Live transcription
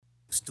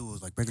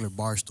stools, like regular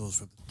bar stools.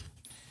 For A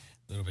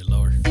little bit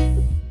lower.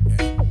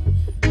 yeah.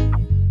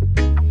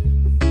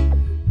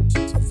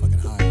 Shit's so fucking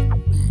high.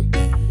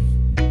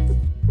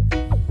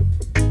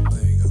 Oh,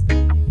 there you go.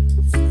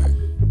 All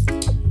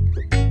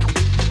right.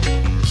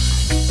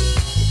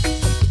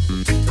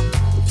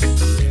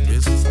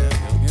 Business now, yo.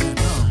 Yeah,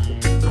 no.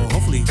 Well,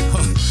 hopefully, I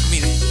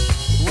mean, it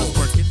was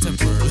working.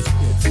 Temporarily.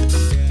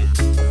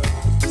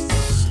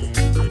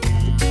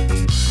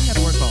 We got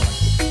to work all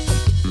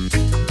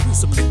like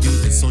some of the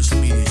dudes in social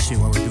media shit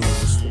while we're doing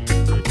this.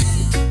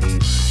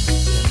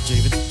 Yeah,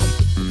 Javen.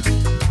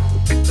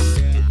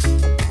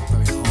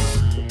 Probably at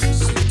home.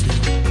 Sick, too.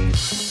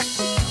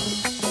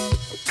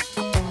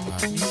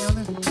 Can you hear me on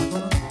there?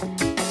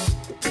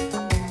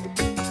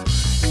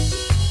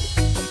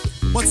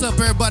 What's up,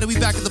 everybody? We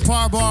back at the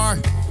Par Bar.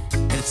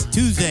 And it's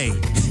Tuesday.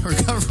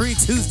 Recovery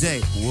Tuesday.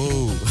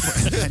 Whoa.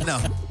 I know.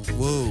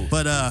 Whoa.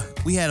 But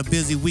we had a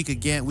busy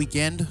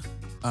weekend.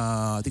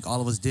 I think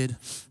all of us did,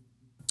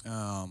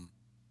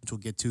 which we'll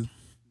get to.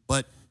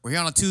 But we're here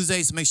on a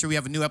Tuesday, so make sure we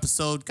have a new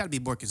episode. Got to be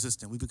more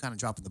consistent. We've been kind of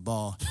dropping the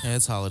ball, Yeah,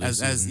 it's holiday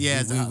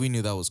season. We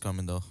knew that was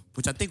coming, though.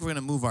 which I think we're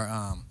gonna move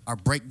our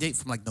break date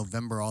from like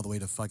November all the way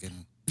to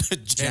fucking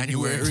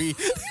January.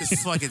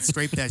 Just fucking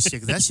scrape that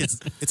shit, because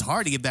it's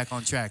hard to get back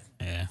on track.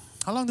 Yeah.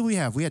 How long do we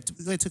have? We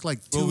took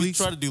like 2 Well, we weeks,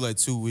 tried to do like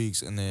 2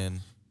 weeks, and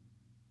then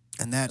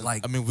and that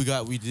like I mean we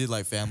did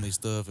like family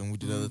stuff, and we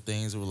did other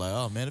things. And we're like,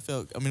 oh man,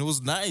 it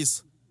was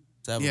nice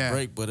to have Yeah. a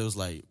break, but it was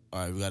like, all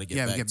right, we got to we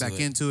get back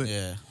into it.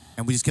 Yeah,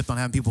 And we just kept on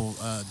having people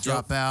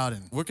drop out,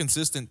 and we're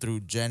consistent through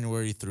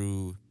January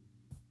through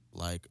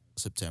like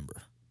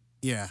September.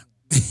 yeah,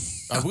 All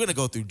right, we're gonna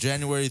go through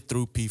January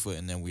through PIFA,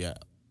 and then we out.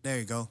 there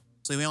you go.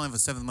 So we only have a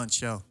 7-month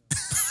show.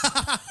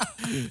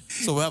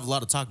 So we'll have a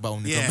lot to talk about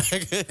when we Yeah, come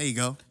back. there you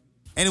go.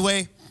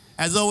 Anyway,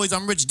 as always,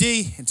 I'm Rich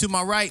D, and to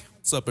my right,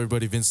 What's up,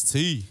 everybody? Vince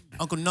T.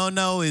 Uncle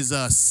No is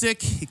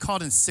sick. He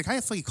called in sick. How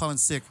the fuck you call in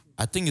sick?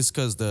 I think it's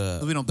because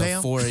We don't pay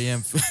him? 4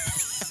 a.m.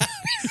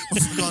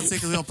 What's he calling sick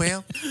because we don't pay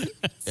him?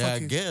 Yeah, I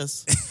you.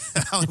 guess.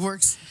 How it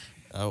works?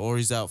 Or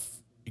he's out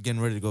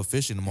getting ready to go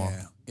fishing tomorrow.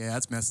 Yeah,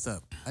 that's messed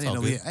up. I all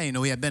good. didn't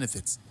know he had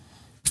benefits.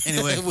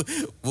 Anyway,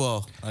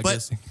 Well, I but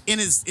guess.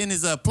 in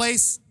his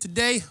place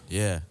today,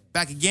 Yeah.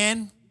 back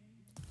again.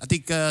 I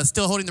think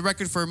still holding the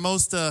record for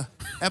most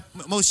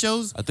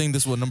shows. I think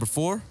this was number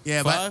 4?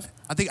 Yeah, 5?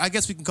 but I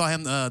guess we can call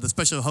him the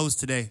special host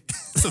today.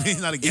 So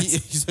he's not a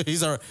guest.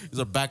 He's our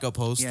backup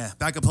host. Yeah,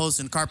 backup host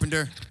and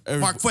carpenter.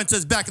 Mark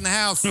Fuentes back in the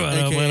house. What up,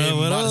 AKA what up,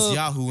 what Modest up?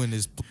 Yahoo in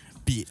his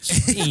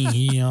bitch.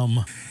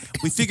 Damn.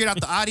 We figured out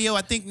the audio,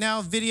 I think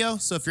now, video.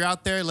 So if you're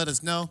out there, let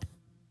us know.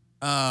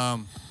 I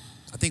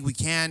think we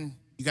can.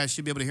 You guys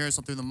should be able to hear us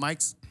through the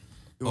mics.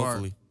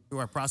 Hopefully. Through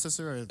our processor.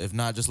 Or, If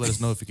not, just let us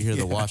know if you can hear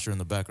the Yeah. washer in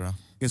the background.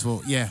 guess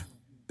well, yeah.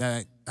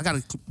 I got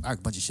a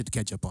bunch of shit to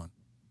catch up on.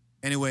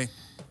 Anyway,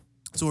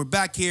 so we're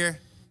back here.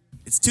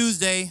 It's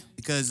Tuesday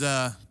because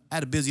I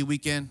had a busy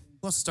weekend.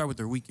 Who wants to start with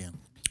their weekend?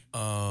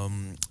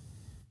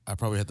 I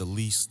probably had the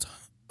least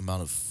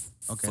amount of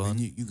Okay, fun.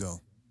 then you go.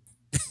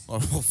 Oh,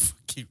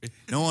 fuck you.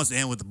 No one wants to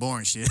end with the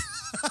boring shit.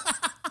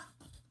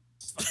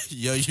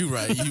 Yo, you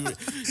right.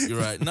 You're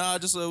right. Nah,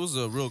 just it was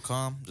a real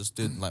calm. Just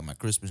did like my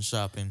Christmas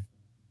shopping,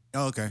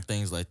 Oh, okay.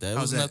 things like that. It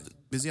How's was that? nothing.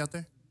 Busy out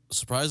there?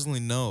 Surprisingly,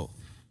 no.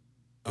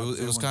 It was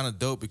everyone- kind of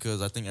dope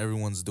because I think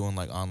everyone's doing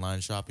like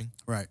online shopping.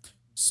 Right.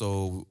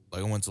 So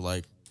like I went to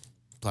like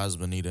Plaza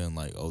Bonita and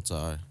like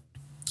Otai.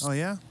 Oh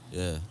yeah.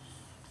 Yeah.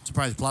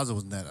 Surprised Plaza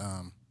wasn't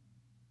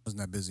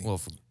that busy.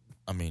 Well,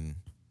 I mean,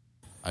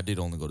 I did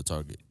only go to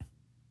Target,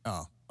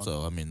 oh,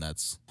 so I mean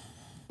that's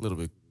a little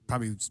bit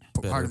probably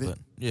better. part of it. But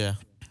yeah.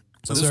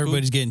 So But it's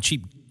everybody's getting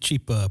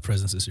cheap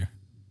presents this year.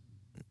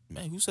 cool.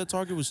 Man, who said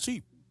Target was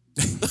cheap?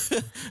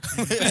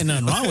 Ain't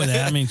nothing wrong with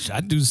that. I mean,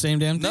 I'd do the same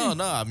damn thing.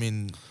 No. I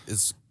mean,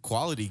 it's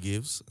quality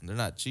gifts, and they're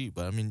not cheap.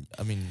 But I mean,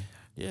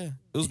 yeah,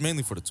 it was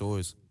mainly for the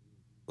toys,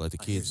 like the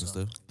kids and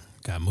so. stuff.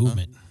 Got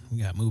movement.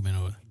 We got movement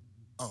over.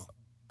 Oh,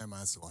 never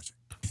mind. I still watch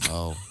it.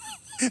 Oh,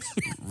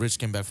 Rich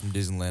came back from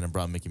Disneyland and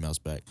brought Mickey Mouse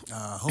back.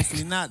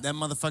 Hopefully not. That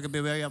motherfucker be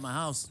way at my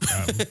house.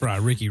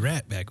 Brought Ricky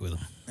Rat back with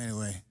him.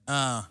 Anyway,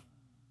 But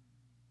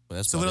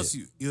that's so what about else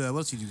it. what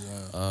else you do?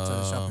 Outside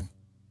of shopping.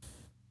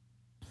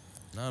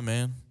 Nah,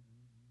 man.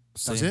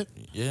 That's it?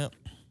 Yeah.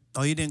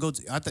 Oh, you didn't go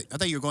to? I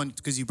thought you were going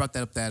because you brought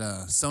that up that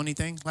Sony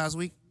thing last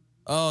week.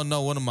 Oh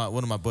no, one of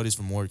my buddies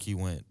from work, he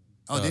went.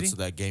 Oh, did he? To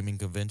that gaming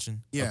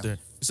convention. Yeah. Up there.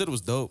 He said it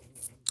was dope.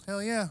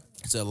 Hell yeah.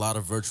 He said a lot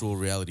of virtual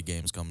reality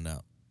games coming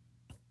out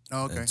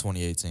Oh, in okay.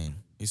 2018.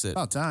 He said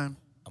About time.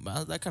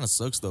 that kind of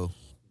sucks though.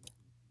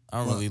 I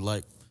don't What? really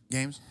like.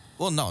 Games.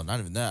 Well, no, not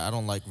even that. I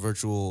don't like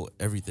virtual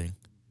everything.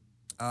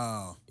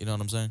 Oh, You know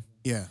what I'm saying?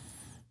 yeah.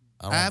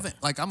 I don't I haven't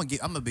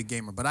I'm a big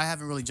gamer, but I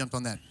haven't really jumped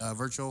on that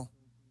virtual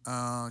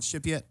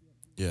ship yet.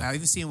 Yeah. I've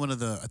even seen one of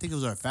the. I think it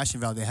was our Fashion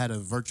Valley. They had a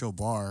virtual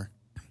bar,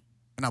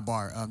 not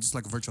bar, just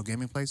like a virtual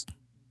gaming place,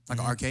 like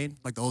an arcade,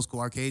 like the old school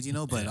arcades, you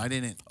know. But I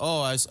didn't.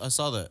 Oh, I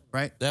saw that.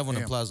 Right? They have one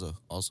Yeah. in Plaza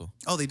also.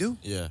 Oh, they do.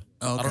 Yeah.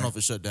 Oh, I okay. don't know if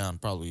it's shut down.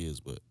 Probably is,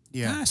 but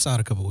Yeah. I saw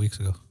it a couple weeks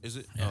ago. Is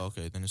it? Oh,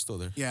 okay. Then it's still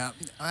there. Yeah,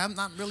 I'm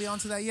not really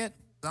onto that yet.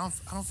 I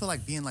don't feel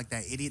like being like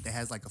that idiot that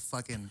has like a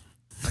fucking,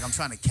 like I'm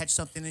trying to catch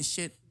something and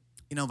shit,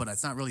 you know, but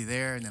it's not really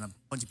there. And then a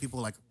bunch of people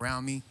like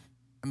around me.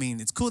 I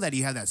mean, it's cool that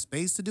you have that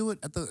space to do it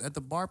at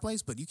the bar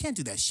place, but you can't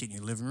do that shit in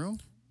your living room.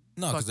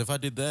 No, because if I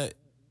did that,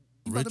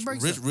 You about to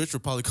break something. Rich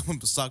would probably come up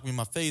and sock me in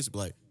my face and be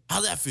like,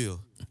 how'd that feel?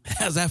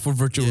 How's that for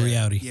virtual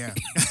reality? Yeah.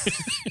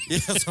 Yeah,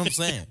 that's what I'm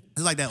saying.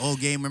 It's like that old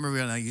game. Remember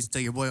when I used to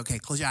tell your boy, okay,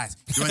 close your eyes.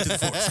 You're running through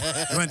the forest.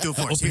 You're running through a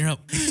forest. Open her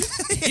up.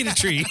 Hit a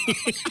tree.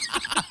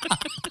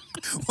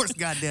 Worst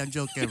goddamn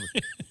joke ever.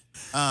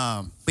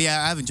 But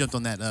yeah, I haven't jumped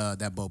on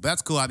that boat. But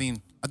that's cool. I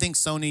mean, I think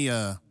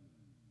Sony,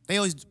 they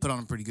always put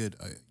on pretty good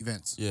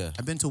events. Yeah.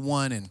 I've been to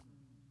one, and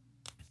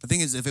the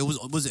thing is, if it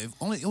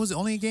was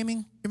only a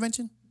gaming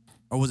convention,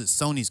 or was it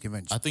Sony's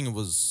convention? I think it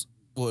was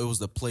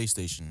the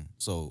PlayStation.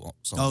 So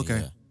Okay.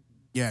 Yeah.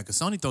 Yeah, because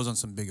Sony throws on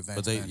some big events.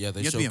 But they man. they You have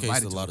to be showcased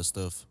invited a to lot it. of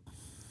stuff.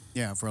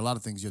 Yeah, for a lot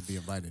of things, you have to be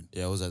invited.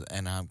 Yeah, it was at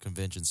Anaheim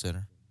Convention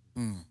Center.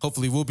 Hmm.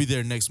 Hopefully, we'll be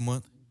there next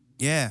month.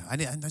 Yeah, I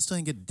still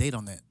didn't get a date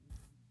on that.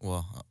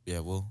 Well, yeah,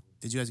 well,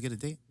 Did you guys get a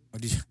date? Or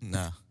did you?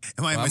 nah.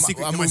 Am I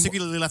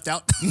secretly left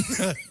out?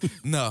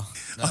 No.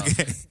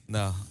 Okay.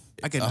 No.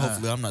 I can,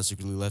 hopefully, I'm not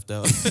secretly left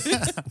out.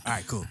 All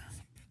right, cool.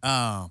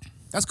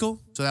 That's cool.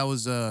 So that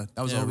was yeah,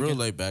 all real weekend?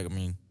 laid back. I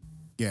mean,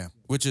 Yeah.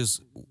 which is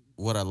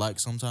what I like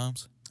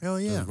sometimes. Hell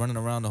 'Cause yeah. running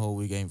around the whole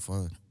week ain't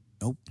fun.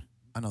 Nope.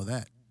 I know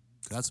that.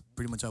 That's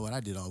pretty much what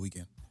I did all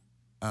weekend.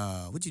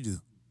 What'd you do,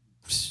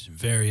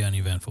 Very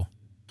uneventful.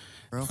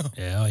 bro?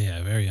 Yeah, oh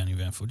yeah, very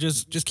uneventful.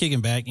 Just kicking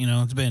back, you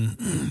know. It's been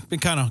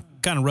kind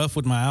of rough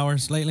with my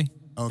hours lately.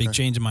 Okay. Big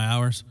change in my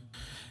hours,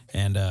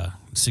 and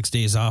 6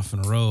 days off in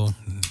a row,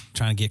 and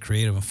trying to get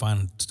creative and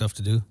find stuff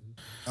to do.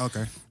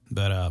 Okay.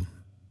 But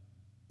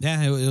yeah,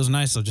 it was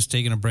nice. So just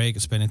taking a break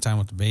and spending time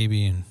with the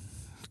baby and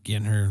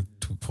getting her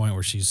to a point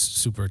where she's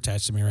super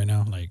attached to me right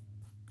now. Like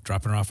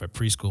dropping her off at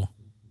preschool,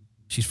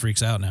 she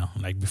freaks out now.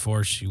 Like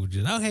before, she would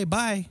just okay,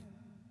 bye.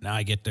 Now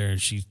I get there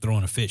and she's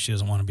throwing a fit. She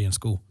doesn't want to be in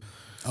school.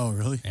 Oh,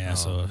 really? Yeah,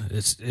 so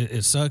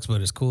it sucks,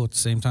 but it's cool at the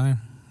same time.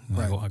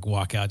 Right. I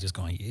walk out just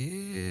going,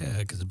 yeah,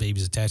 because the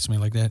baby's attached to me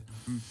like that.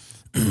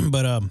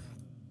 But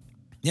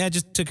yeah,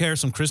 just took care of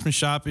some Christmas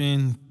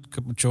shopping, a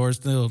couple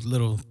chores,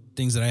 little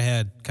things that I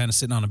had kind of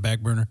sitting on the back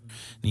burner,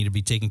 need to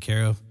be taken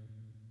care of.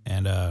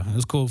 And it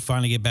was cool to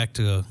finally get back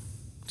to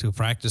a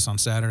practice on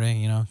Saturday.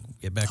 You know,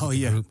 get back with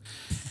the group.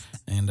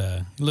 And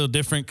a little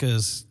different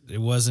because it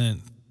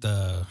wasn't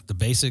the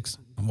basics.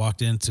 I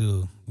walked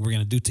into we're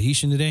gonna do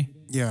Tahitian today.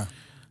 Yeah.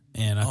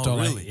 And I thought,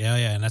 really?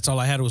 and that's all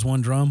I had was one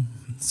drum.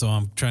 So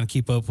I'm trying to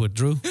keep up with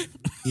Drew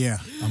Yeah.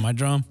 on my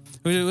drum.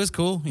 It was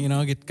cool, you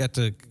know. Got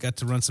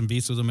to run some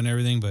beats with him and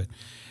everything. But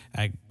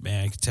I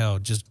could tell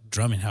just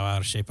drumming how out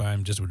of shape I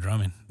am just with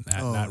drumming.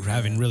 Not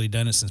having really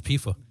done it since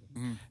PIFA,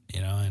 you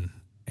know. And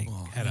I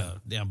had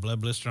a damn blood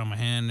blister on my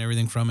hand and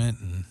everything from it.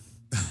 And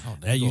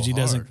that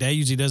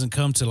usually doesn't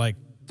come to like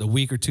the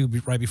week or two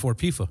right before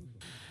PIFA.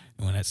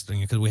 When that's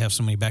because we have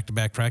so many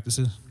back-to-back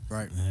practices.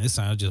 Right. And this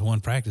time it was just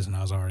one practice and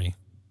I was already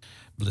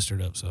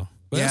blistered up. So,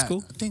 but that's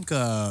cool. I think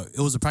it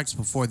was a practice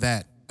before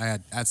that.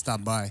 I'd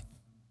stopped by,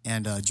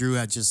 and Drew he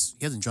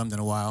hasn't drummed in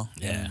a while.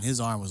 Yeah. And his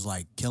arm was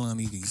like killing him.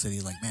 He said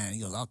he's like, man,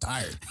 he goes, I'm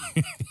tired.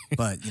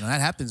 But you know that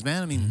happens,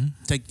 man. I mean,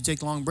 you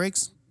take long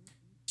breaks.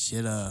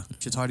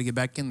 Shit's hard to get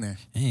back in there.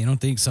 Hey, you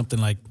don't think something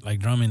like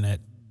drumming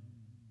that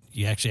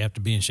you actually have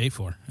to be in shape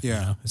for. Yeah.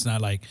 You know? It's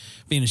not like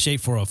being in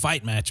shape for a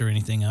fight match or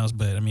anything else,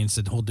 but I mean, it's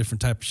a whole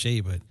different type of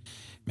shape. But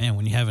man,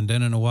 when you haven't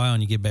done it in a while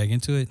and you get back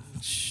into it,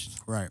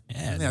 Right.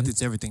 Yeah, I think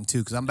it's everything too,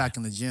 because I'm back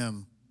in the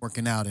gym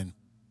working out and.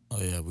 Oh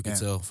yeah, we can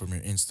tell from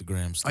your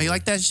Instagram. Oh, Story. you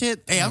like that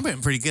shit? Hey, I'm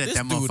getting pretty good at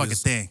that This dude motherfucking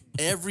is thing.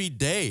 every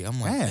day.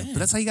 I'm like, Yeah, man. but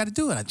that's how you got to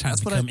do it. trying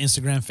That's to what I. become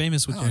Instagram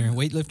famous with your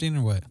weightlifting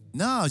or what?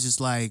 No, it's just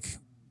like,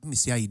 let me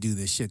see how you do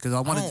this shit, because I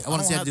want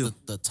to see how to do.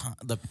 the time,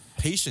 the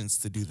patience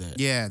to do that.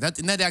 Yeah,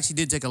 that actually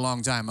did take a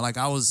long time. Like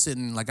I was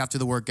sitting like after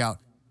the workout.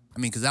 I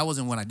mean, because that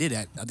wasn't when I did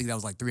that. I think that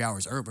was like 3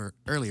 hours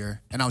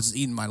earlier, and I was just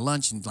eating my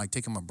lunch and like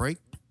taking my break.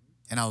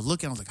 And I was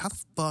looking, I was like, how the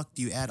fuck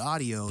do you add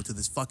audio to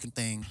this fucking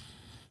thing?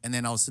 And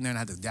then I was sitting there and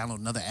I had to download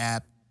another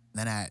app. And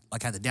then I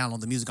had to download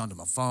the music onto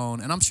my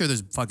phone. And I'm sure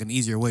there's fucking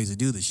easier ways to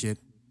do this shit.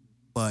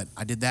 But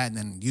I did that and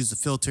then used the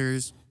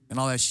filters and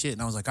all that shit.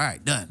 And I was like, all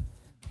right, done.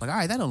 Like, all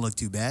right, that don't look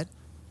too bad.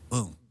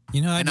 Boom.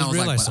 You know, I And just I was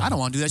like, realized but I something. don't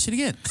want to do that shit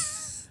again.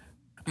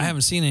 I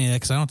haven't seen any of that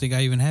because I don't think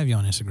I even have you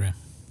on Instagram.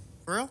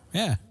 For real?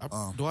 Yeah,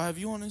 Do I have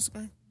you on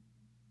Instagram?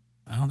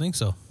 I don't think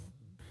so.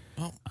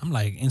 Oh. I'm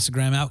like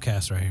Instagram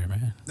outcast right here,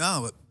 man.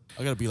 No, but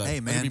I gotta be like, Hey, I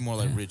man. gotta be more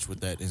like Rich with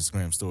that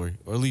Instagram story,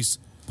 or at least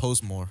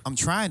post more. I'm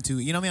trying to.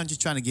 You know what I mean? I'm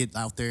just trying to get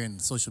out there in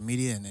social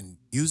media and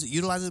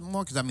utilize it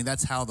more because, I mean,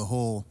 that's how the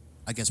whole,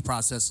 I guess,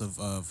 process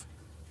of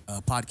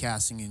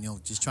podcasting and, you know,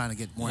 just trying to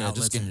get more Yeah,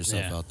 outlets. just getting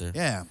yourself Yeah. out there.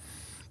 Yeah.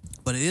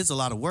 But it is a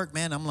lot of work,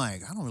 man. I'm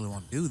like, I don't really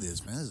want to do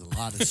this, man. There's a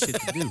lot of shit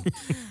to do.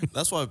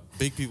 That's why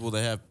big people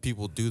they have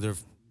people do their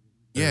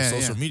Yeah,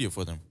 social yeah. media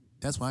for them.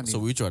 That's why I need. So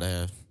we try to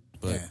have,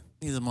 but yeah.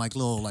 Need them like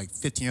little, like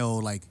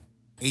 15-year-old, like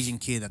Asian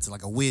kid that's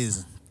like a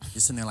whiz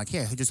just sitting there like,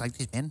 yeah, just like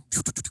this, man.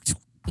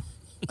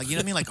 Like, you know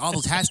what I mean? Like all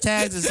those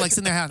hashtags. It's like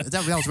sitting there.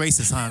 That was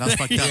racist, huh? That was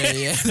fucked up.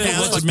 Yeah.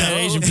 There's mad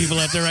Asian people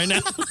out there right now.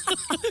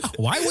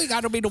 Why we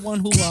gotta be the one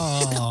who?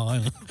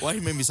 Why he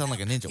made me sound like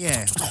a ninja?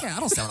 Yeah, I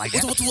don't sound like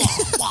that.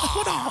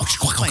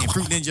 Playing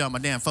Fruit Ninja on my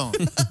damn phone.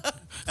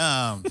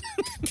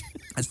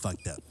 That's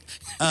fucked up.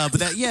 But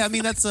that, yeah, I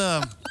mean that's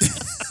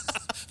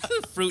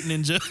Fruit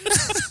Ninja.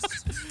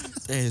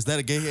 Hey, is that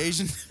a gay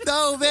Asian?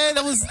 no man,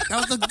 that was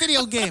a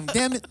video game.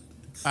 Damn it.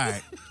 All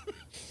right,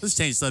 let's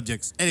change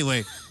subjects.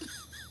 Anyway,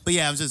 but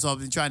yeah, I've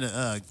been trying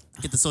to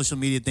get the social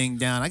media thing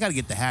down. I got to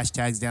get the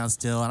hashtags down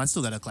still, and I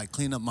still got to like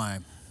clean up my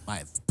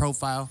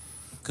profile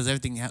because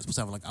everything has supposed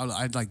to have like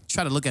I like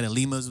try to look at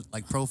Lima's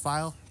like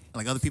profile and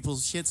like other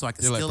people's shit so I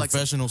can They're still like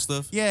professional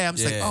stuff. Yeah, I'm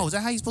just like, Yeah. oh, is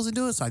that how you're supposed to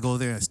do it? So I go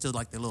there and still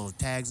like their little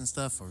tags and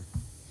stuff, or you know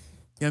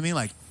what I mean?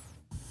 Like,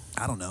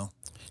 I don't know.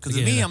 Because to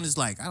Yeah. me, I'm just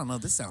like, I don't know.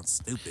 This sounds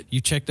stupid. You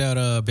checked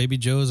out Baby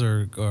Joe's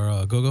or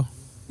GoGo?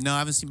 No, I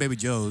haven't seen Baby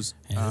Joe's.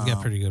 Yeah, they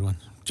got pretty good ones.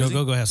 Joe Does he?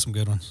 GoGo has some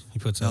good ones. He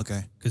puts out.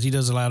 Okay. Because he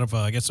does a lot of,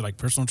 I guess, like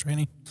personal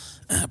training.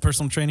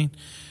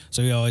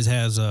 So he always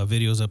has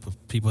videos up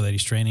of people that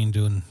he's training,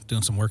 doing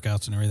some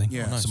workouts and everything.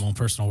 Yeah. Some own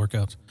personal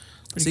workouts.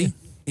 Pretty See, good.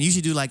 and you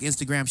should do like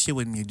Instagram shit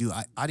when you do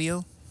audio. You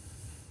know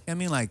what I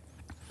mean, like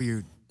for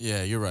your,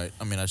 Yeah, you're right.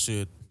 I mean, I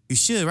should. you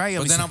should, right?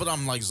 But then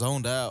I'm like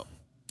zoned out.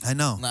 I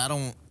know. Nah, I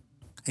don't.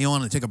 You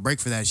want to take a break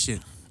for that shit.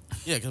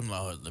 Yeah, because I'm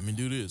like, oh, let me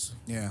do this.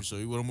 Yeah. Let me show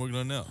you what I'm working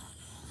on now.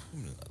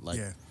 Like,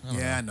 Yeah. don't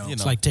Yeah, I know. You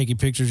It's like taking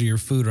pictures of your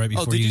food right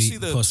before did you you eat, see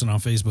the- posting on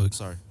Facebook.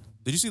 Sorry.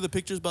 Did you see the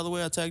pictures, by the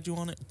way, I tagged you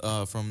on it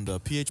from the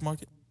PH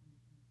Market?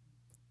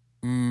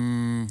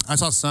 I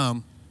saw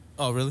some,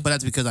 Oh, really? but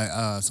that's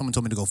because someone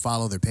told me to go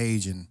follow their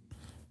page and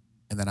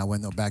then I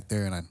went back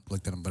there and I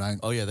looked at them. But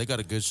Oh, yeah, they got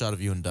a good shot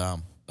of you and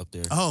Dom up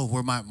there.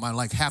 where my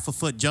like half a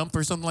foot jump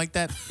or something like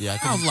that. Yeah,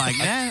 I was like,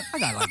 man, I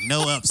got like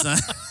no up, son.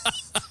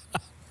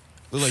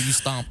 Look like you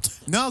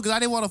stomped No, because I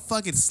didn't want to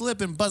fucking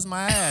slip and bust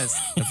my ass.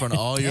 in front of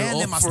all your And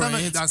old then my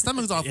friends.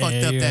 stomach was all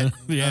fucked up. yeah. That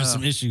You have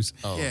some issues.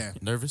 Oh, Yeah.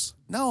 nervous?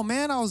 no,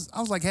 man, I was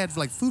like had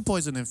like food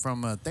poisoning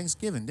from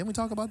Thanksgiving. Didn't we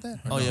talk about that?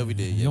 Oh, yeah, we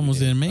did. Yeah, You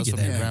almost we didn't make That's it from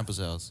your there. grandpa's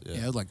house. Yeah.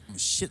 Yeah, it was like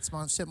shit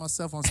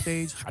myself on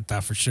stage. I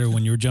thought for sure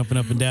when you were jumping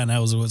up and down, that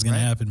was what's going to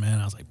happen,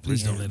 man. I was like,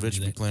 please don't let me Rich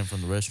do be that. playing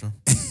from the restroom.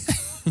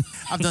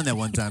 I've done that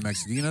one time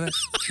actually. Do you know that?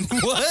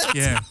 What?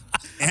 Yeah.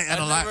 At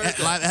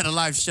a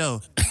live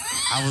show.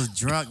 I was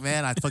drunk,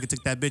 man. I fucking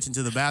took that bitch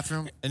into the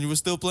bathroom And you were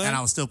still playing? and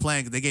I was still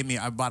playing.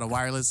 I bought a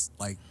wireless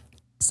like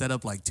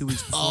setup like 2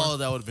 weeks before. Oh,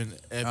 that would have been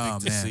epic Oh,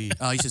 to man. see.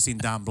 Oh, you should have seen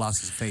Don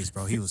Bloss's face,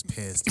 bro. He was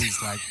pissed. He's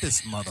like,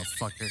 this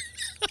motherfucker.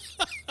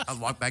 I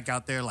walked back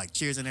out there like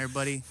cheersing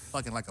everybody,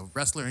 fucking like a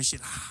wrestler and shit.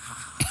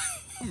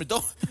 I mean,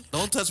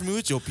 don't touch me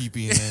with your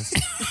pee hands.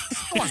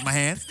 I wash my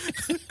hands.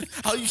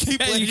 How you keep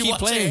Yeah, playing? you keep wash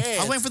playing. Your I was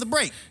hands. waiting for the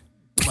break.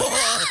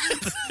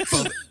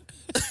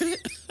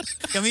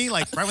 I mean,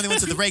 like right when they went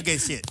to the reggae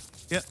shit.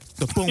 Yep.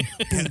 Boom,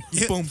 boom,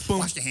 Yeah. boom, boom.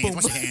 Wash your hands.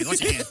 Wash your hands.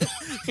 Wash your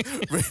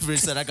hands. Rich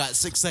said, I got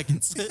 6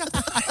 seconds.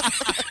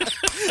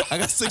 I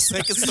got 6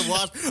 seconds to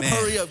wash. Man.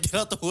 Hurry up, get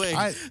out the way.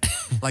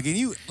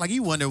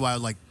 You wonder why.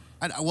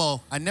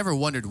 I never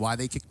wondered why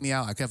they kicked me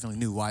out. I definitely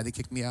knew why they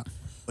kicked me out.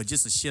 But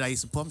just the shit I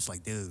used to pull, I'm just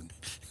like, dude.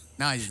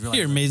 Now I just realize.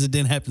 You're amazed it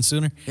didn't happen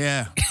sooner.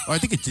 Yeah. Or I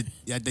think it did.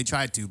 Yeah, they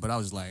tried to, but I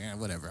was like,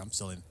 whatever. I'm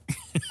still in.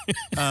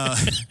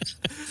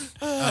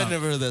 I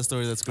never heard that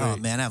story. That's great. Oh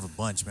man, I have a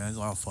bunch, man. It's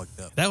all fucked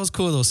up. That was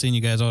cool though, seeing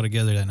you guys all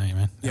together that night,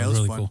 man. That Yeah, it was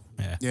was really fun. cool.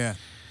 Yeah.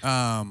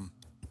 Yeah.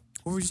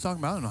 What were we just talking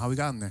about? I don't know how we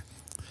got in there.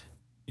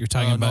 You're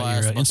talking No, about I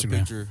your asked about the Instagram.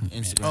 picture,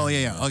 Instagram. Oh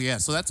yeah. Oh yeah.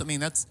 So that's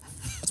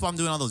why I'm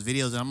doing all those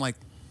videos, and I'm like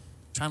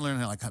trying to learn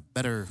how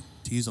better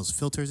to use those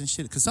filters and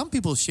shit. Because some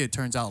people's shit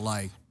turns out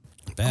like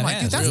I'm like,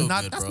 dude, Badass. that's Real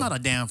not good, that's bro. not a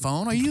damn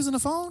phone. Are you using a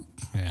phone?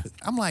 Yeah.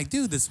 I'm like,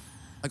 dude, this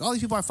like all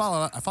these people I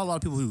follow a lot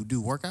of people who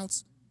do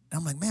workouts. And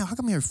I'm like, man, how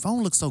come your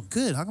phone looks so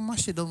good? How come my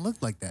shit don't look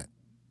like that?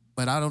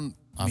 But I mean,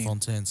 iPhone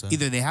 10, son.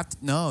 either they have to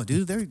no,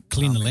 dude, they're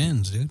Clean the man,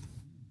 lens, dude.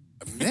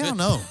 They don't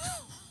know.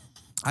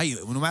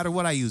 No matter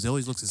what I use, it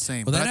always looks the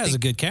same. Well, But that I has a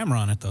think good camera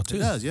on it though, too. it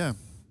does, yeah.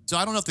 So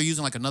I don't know if they're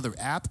using like another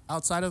app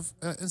outside of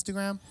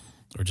Instagram,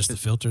 Or just the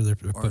filter they're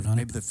or putting on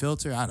maybe it. the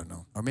filter. I don't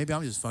know, or maybe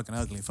I'm just fucking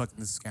ugly and fucking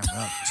this camera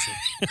up. And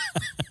shit.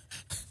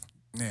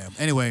 Yeah.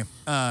 Anyway,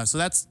 so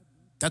that's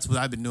what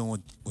I've been doing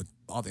with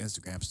all the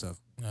Instagram stuff.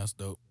 That's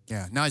dope.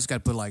 Yeah. Now I just got to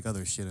put like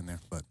other shit in there.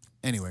 But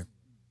anyway,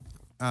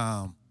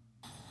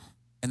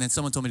 and then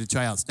someone told me to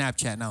try out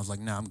Snapchat, and I was like,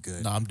 nah, I'm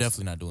good. No, I'm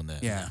definitely not doing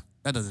that. Yeah,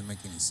 that doesn't make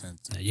any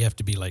sense. You have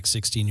to be like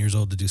 16 years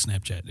old to do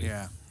Snapchat, dude.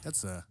 Yeah,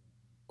 that's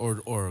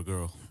Or a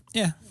girl.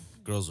 Yeah.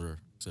 Girls are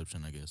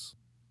exception, I guess.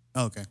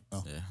 okay.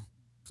 Oh, Yeah.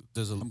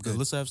 Does good.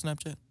 Alyssa have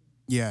Snapchat?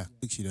 yeah, I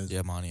think she does.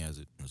 Yeah, Monty has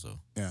it. So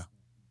Yeah.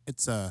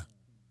 It's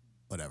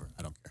whatever.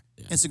 I don't care.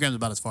 Yeah. Instagram's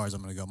about as far as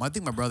I'm gonna go. I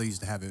think my brother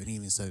used to have it, and he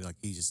even said like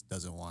he just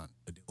doesn't want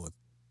to deal with.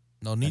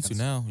 no need to can-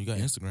 now. You got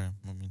yeah. Instagram.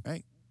 I mean,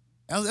 Right.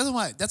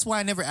 That's why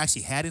I never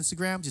actually had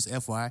Instagram. Just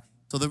FYI.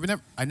 So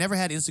I never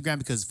had Instagram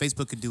because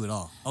Facebook could do it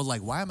all. I was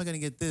like, why am I gonna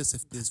get this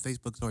if this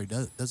Facebook already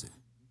does it?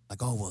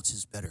 Like, oh well, it's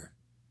just better.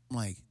 I'm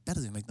like, that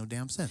doesn't make no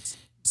damn sense.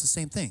 It's the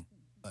same thing.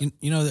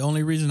 You know, the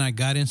only reason I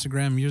got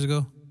Instagram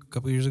a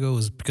couple years ago,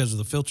 was because of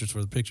the filters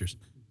for the pictures.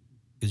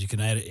 Because you can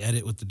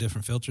edit with the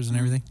different filters and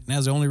everything. And that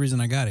was the only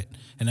reason I got it.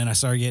 And then I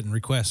started getting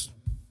requests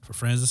for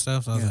friends and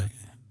stuff. So I was like,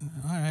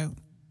 all right.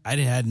 I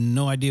had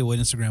no idea what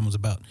Instagram was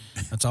about.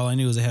 That's all I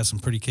knew, is it had some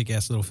pretty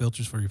kick-ass little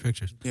filters for your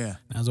pictures. Yeah. And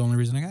that was the only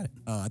reason I got it.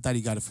 I thought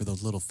he got it for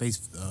those little face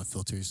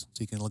filters,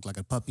 so you can look like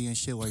a puppy and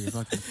shit while you're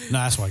fucking. No,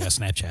 that's why I got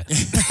Snapchat.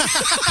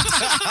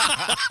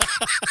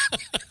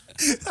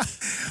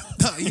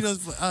 You know,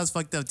 I was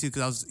fucked up too,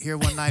 because I was here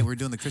one night. We were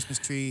doing the Christmas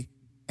tree,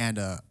 and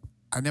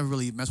I never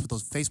really messed with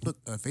those Facebook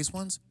face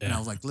ones. And Yeah. I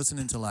was like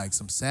listening to like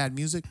some sad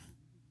music.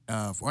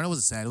 Or it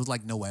wasn't sad. It was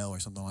like Noel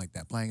or something like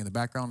that playing in the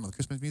background of the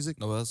Christmas music.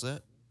 Noel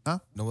said? Huh?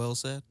 Noel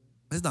said?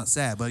 It's not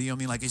sad, but you know what I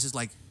mean? Like, it's just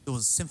like, it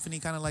was symphony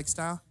kind of like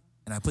style.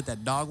 And I put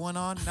that dog one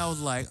on, and I was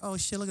like, oh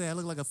shit, look at that. I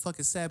look like a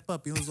fucking sad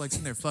puppy. I was like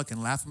sitting there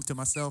fucking laughing to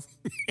myself.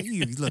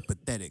 You look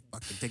pathetic.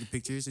 Fucking taking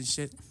pictures and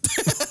shit.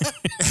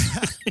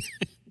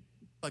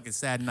 Fucking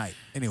sad night.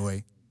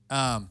 Anyway.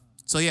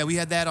 So yeah, we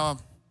had that on.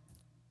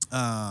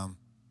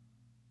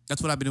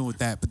 That's what I've been doing with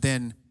that. But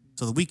then,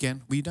 so the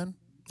weekend, were you done?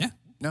 Yeah.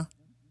 No?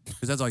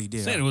 Because that's all you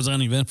did. Said right? it was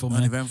uneventful, man.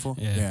 Uneventful?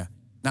 Yeah.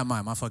 Not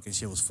mine. My fucking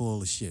shit was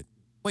full of shit.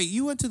 Wait,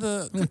 you went to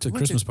the... We went to a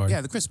Christmas party.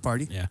 Yeah, the Christmas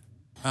party.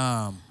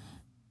 Yeah.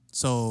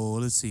 So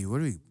let's see. Where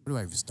do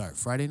I even start?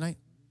 Friday night?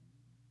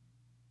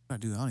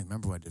 What did I do? I don't even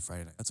remember what I did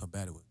Friday night. That's how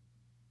bad it was.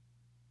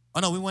 Oh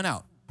no, we went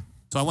out.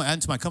 So I went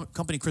into my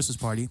company Christmas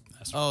party.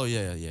 Oh,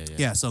 yeah.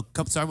 Yeah. So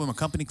started with my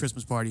company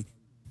Christmas party.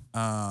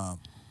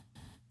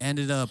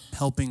 Ended up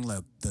helping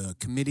the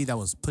committee that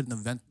was putting the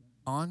event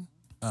on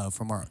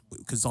from our,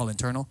 because it's all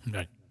internal.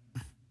 Right.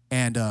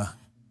 And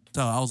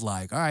so I was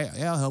like, all right,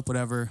 yeah, I'll help,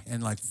 whatever.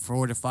 And like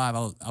 4 to 5,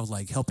 I was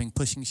like helping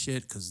pushing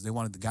shit, because they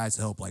wanted the guys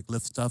to help like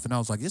lift stuff. And I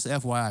was like, just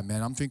FYI,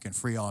 man, I'm drinking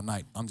free all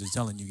night. I'm just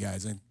telling you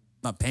guys, and I'm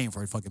not paying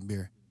for a fucking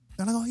beer.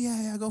 And I go,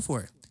 yeah, go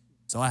for it.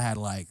 So I had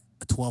like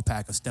a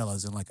 12-pack of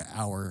Stellas in like an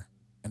hour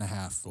and a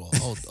half. Well,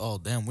 oh,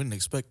 damn, we didn't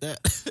expect that.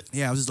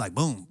 Yeah, I was just like,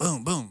 boom,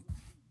 boom, boom.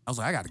 I was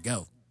like, I got to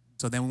go.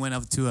 So then we went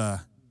up to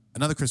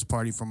another Christmas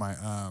party for my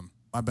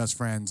my best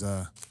friend's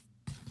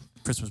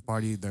Christmas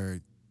party.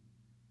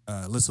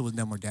 Alyssa was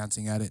them were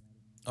dancing at it.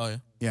 Oh, yeah?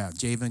 Yeah,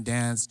 Javen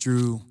danced,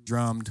 Drew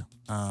drummed,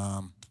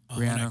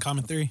 Brianna.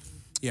 Common Theory.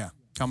 Yeah,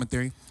 Common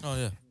Theory. Oh,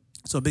 yeah.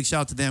 So a big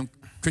shout out to them.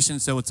 Christian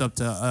said what's up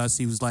to us.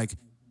 He was like,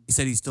 he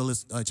said he's still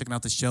checking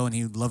out the show, and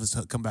he would love us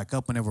to come back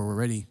up whenever we're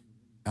ready.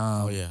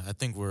 Oh, yeah. I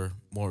think we're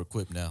more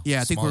equipped now. Yeah,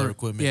 I think Smaller we're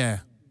equipment. Yeah,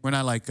 we're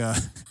not like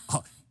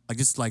like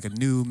just like a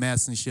new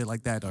mess and shit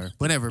like that or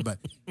whatever. But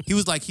he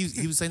was like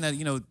he was saying that,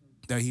 you know,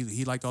 that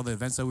he liked all the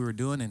events that we were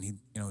doing, and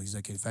he's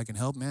like, if I can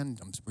help, man,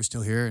 we're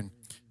still here. And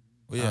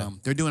Well, yeah.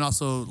 they're doing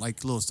also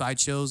like little side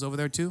shows over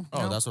there too.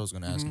 Oh, that's what I was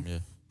going to ask him, yeah.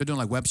 They're doing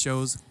like web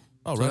shows.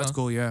 Oh, so right that's on.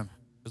 cool. Yeah.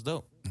 That's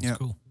dope. Yeah,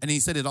 cool. And he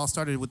said it all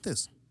started with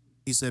this.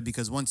 He said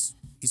because once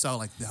he saw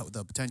like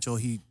the potential,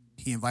 he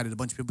invited a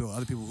bunch of people,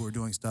 other people who were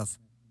doing stuff,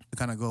 to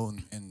kind of go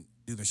and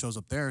do their shows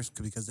up there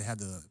because they had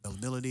the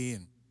availability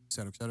and et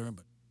cetera, et cetera.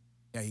 But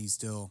yeah, he's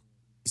still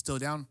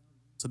down.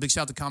 So big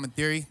shout out to Common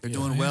Theory. They're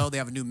doing well. They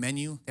have a new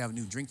menu. They have a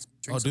new drinks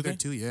do up there they?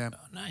 too. Yeah. Oh,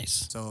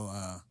 nice. So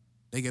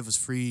they gave us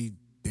free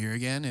beer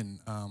again, and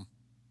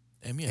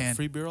Damn, you had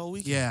free beer all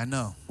week? yeah, I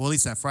know. Well, at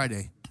least that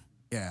Friday.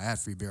 Yeah, I had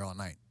free beer all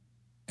night.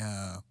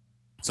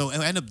 So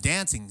I ended up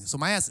dancing. So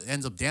my ass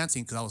ends up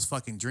dancing because I was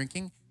fucking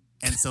drinking.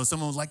 And so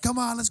someone was like, come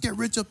on, let's get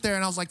rich up there.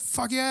 And I was like,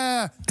 fuck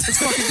yeah, let's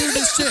fucking do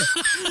this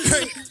shit.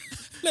 Great.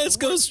 Let's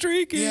go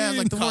streaking. Yeah,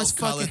 like the worst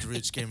College fucking.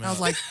 Rich came out.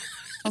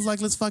 I was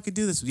like, let's fucking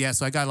do this. Yeah,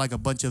 so I got like a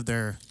bunch of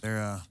their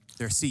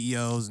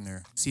CEOs and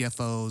their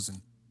CFOs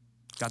and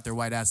got their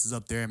white asses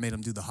up there and made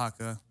them do the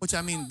haka. Which,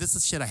 I mean, this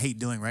is shit I hate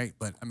doing, right?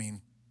 But I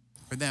mean,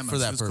 for them, For it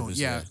that was cool. purpose,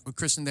 Yeah, yeah. with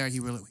Christian there, he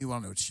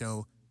wanted to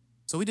show.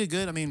 So we did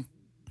good. I mean,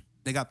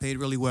 they got paid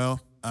really well.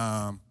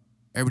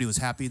 Everybody was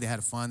happy. They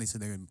had fun. They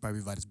said they would probably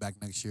invite us back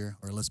next year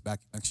or let's back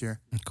next year.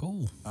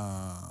 Cool.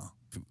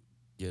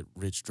 Get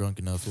rich drunk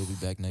enough, he'll be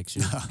back next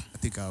year. I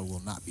think I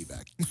will not be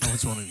back. I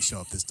just wanted to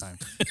show up this time.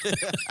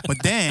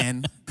 But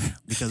then,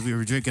 because we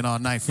were drinking all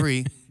night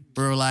free,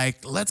 we were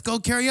like, let's go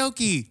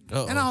karaoke.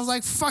 Uh-oh. And I was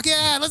like, fuck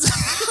yeah, let's.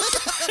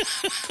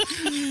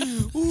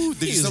 Ooh,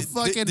 did, you He's a sing,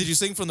 fucking- did you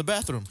sing from the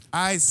bathroom?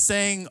 I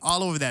sang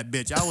all over that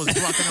bitch. I was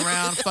rocking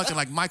around, fucking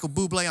like Michael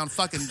Bublé on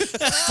fucking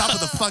top of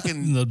the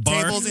fucking The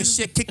bar. tables and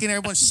shit, kicking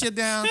everyone's shit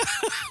down.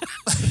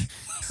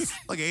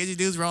 Fucking Asian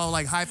dudes were all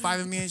like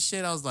high-fiving me and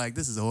shit. I was like,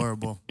 this is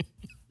horrible.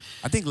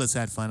 I think Liz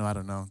had fun. I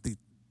don't know.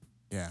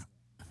 Yeah.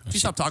 She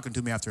stopped talking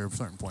to me after a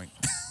certain point.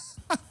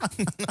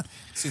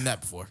 Seen that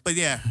before. But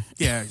yeah.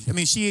 I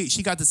mean,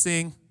 she got to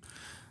sing.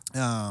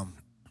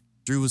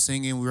 Drew was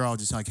singing. We were all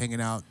just like hanging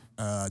out,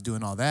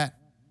 doing all that.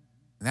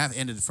 And that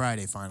ended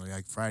Friday finally.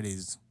 Like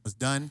Fridays was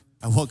done.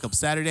 I woke up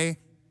Saturday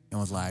and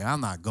was like,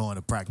 I'm not going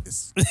to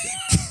practice.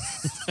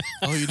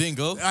 Oh, you didn't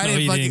go? I No,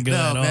 didn't you fucking didn't go go,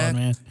 at all, man.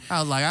 man. I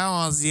was like, I don't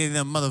want to see any of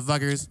them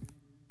motherfuckers.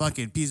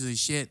 Fucking pieces of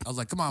shit. I was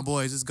like, come on,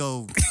 boys, let's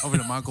go over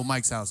to my Uncle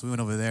Mike's house. We went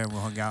over there and we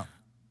hung out.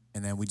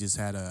 And then we just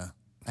had I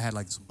had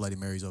like some Bloody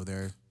Marys over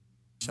there.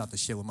 Shot the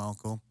shit with my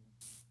uncle.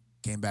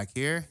 Came back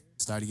here,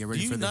 started to get Do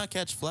ready you for not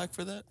catch flack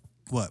for that?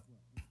 what?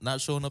 Not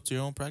showing up to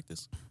your own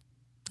practice?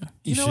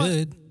 You know what?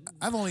 should.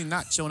 I've only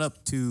not shown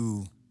up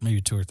to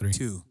Maybe 2 or 3.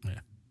 2. Yeah.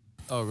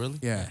 Oh, really?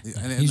 Yeah, and He's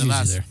in the usually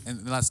last there.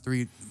 and the last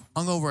 3,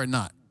 hungover or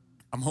not,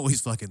 I'm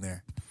always fucking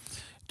there.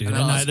 Dude, I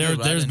know, and it's good,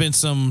 but I there's didn't- been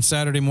some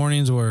Saturday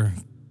mornings where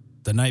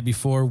the night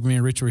before me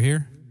and Rich were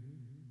here,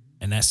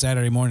 and that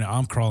Saturday morning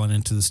I'm crawling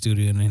into the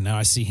studio, and then now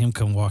I see him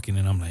come walking,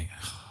 and I'm like,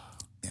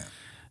 Yeah,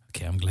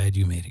 okay, I'm glad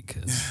you made it,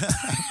 cause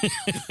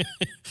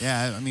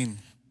yeah. I mean,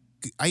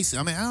 I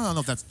don't know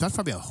if that's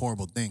probably a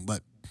horrible thing,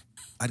 but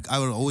I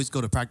would always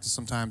go to practice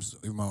sometimes.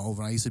 Even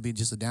when I used to be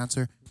just a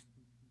dancer,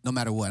 no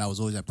matter what, I was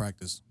always at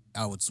practice.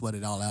 I would sweat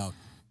it all out,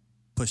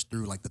 push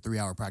through like the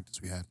 3-hour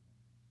practice we had.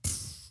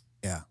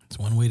 Yeah. it's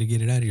one way to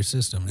get it out of your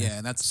system. Man. Yeah,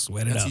 and that's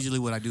Sweat it that's out. usually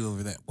what I do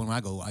over there. When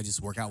I go, I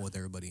just work out with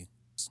everybody,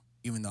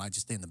 even though I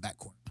just stay in the back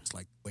corner, just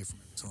like away from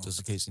it. So Just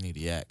in case you need a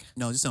yak.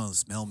 no, just don't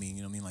smell me. You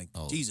know what I mean? Like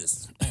Oh.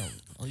 Jesus,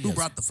 Oh, who yes.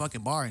 brought the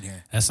fucking bar in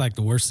here? That's like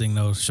the worst thing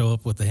though. Show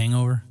up with the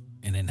hangover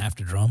and then have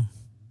to drum.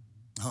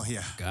 Oh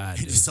yeah, God,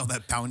 you dude. just saw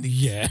that pounding.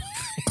 Yeah,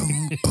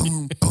 Boom,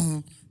 boom,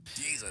 boom.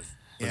 Jesus.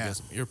 Yeah. Yeah. Get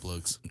some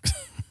earplugs.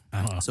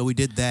 I don't know. So we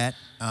did that,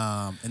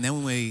 and then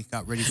when we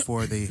got ready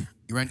for the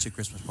Urencha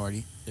Christmas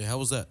party, Yeah, how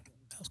was that?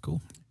 That was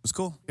cool. it was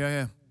cool.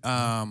 Yeah,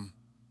 yeah.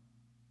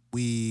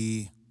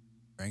 We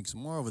drank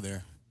some more over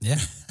there. Yeah.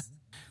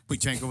 We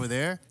drank over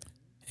there.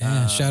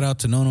 Yeah, shout out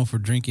to Nono for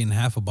drinking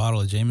half a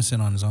bottle of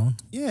Jameson on his own.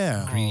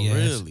 Yeah. Greedy ass.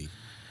 Really?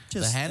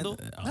 Just, the handle?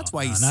 That's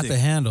why he's Not sick. the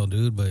handle,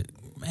 dude, but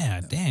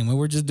man, dang, when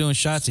we're just doing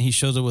shots and he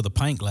shows up with a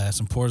pint glass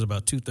and pours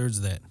about 2/3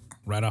 of that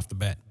right off the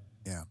bat.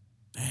 Yeah.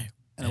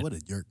 I know, what a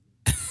jerk.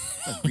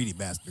 What a greedy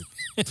bastard.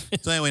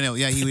 So anyway, no,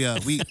 yeah,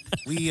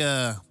 we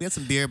had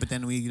some beer, but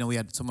then we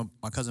had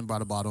my cousin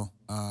brought a bottle.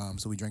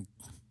 So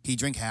he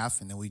drank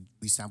half and then we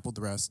sampled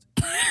the rest.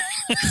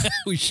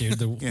 we shared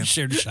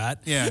the shot.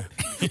 Yeah.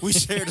 We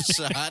shared a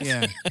shot.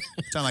 Yeah.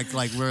 Sound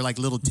like we're like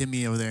little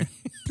Timmy over there.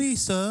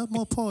 Please, sir,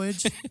 more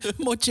porridge.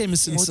 More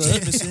Jameson, More sir.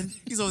 Jameson.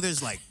 He's over there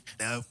just like,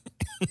 no.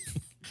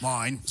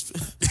 Mine.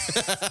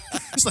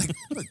 It's like,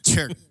 what a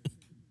jerk.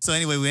 So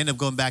anyway, we ended up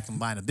going back and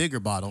buying a bigger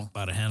bottle.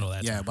 About to handle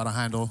that. Yeah, time. about a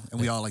handle. And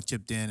we all like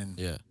chipped in and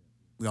Yeah.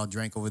 we all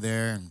drank over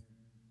there and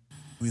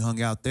we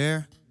hung out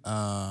there.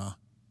 And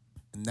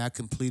that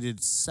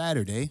completed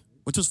Saturday,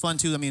 which was fun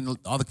too. I mean,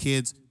 all the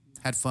kids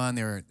had fun.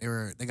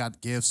 They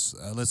got gifts.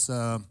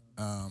 Alyssa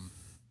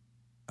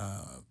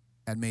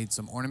had made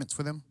some ornaments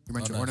for them. You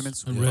mentioned nice.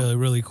 ornaments. A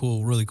really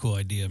cool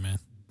idea, man.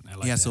 I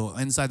like Yeah, that. so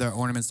inside their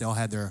ornaments, they all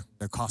had their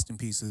costume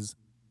pieces,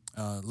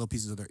 little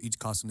pieces of each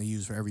costume they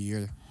use for every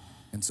year,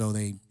 and so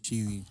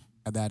she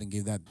had that and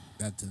gave that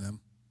to them.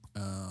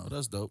 Oh,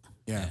 that's dope.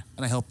 Yeah,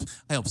 and I helped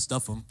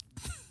stuff them.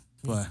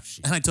 But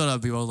and I told other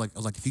people, I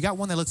was like, if you got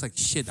one that looks like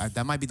shit,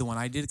 that might be the one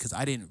I did because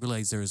I didn't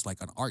realize there was like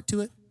an art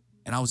to it,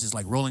 and I was just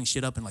like rolling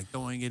shit up and like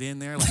throwing it in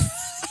there, like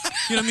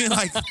you know what I mean,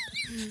 like.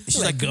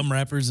 she's like gum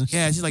wrappers and shit.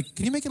 Yeah, she's like,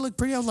 can you make it look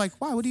pretty? I was like,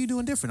 why? What are you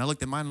doing different? I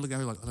looked at mine and looked at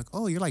her like,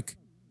 oh, you're like,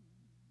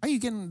 how are you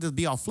getting to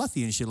be all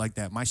fluffy and shit like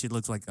that? My shit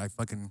looks like I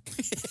fucking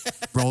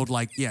rolled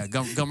like,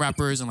 gum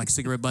wrappers and like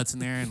cigarette butts in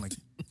there and like,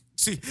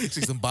 See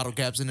some bottle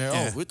caps in there.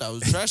 Yeah. Oh, we thought it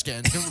was trash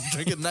can.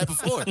 Drinking the night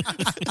before.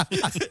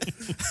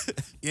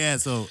 yeah.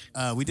 So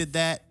we did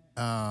that,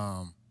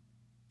 and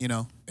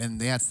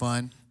they had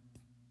fun,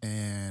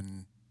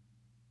 and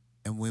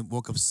we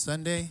woke up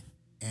Sunday,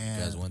 You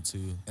guys went to.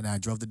 and I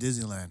drove to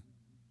Disneyland.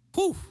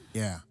 Whew.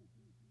 Yeah,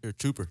 You're a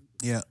trooper.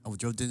 yeah. I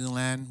drove to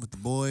Disneyland with the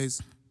boys,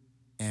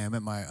 and I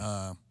met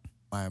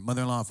my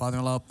mother-in-law and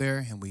father-in-law up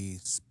there, and we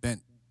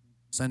spent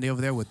Sunday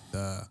over there with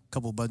a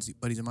couple buddies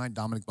of mine.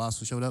 Dominic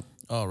Bosco showed up.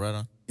 Oh, right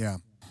on. Yeah.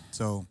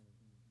 So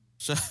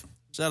Shout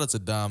out to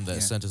Dom that Yeah.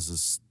 sent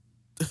us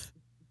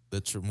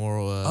the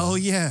Tremoro. oh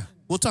yeah,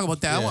 we'll talk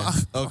about that.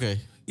 yeah. Okay.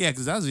 Yeah,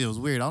 because it was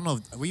weird. I don't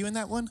know. Were you in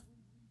that one?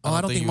 Oh,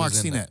 I don't think he Mark's was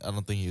in seen that. I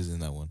don't think he was in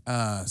that one.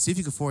 See if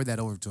you can forward that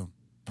over to him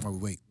while we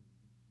wait.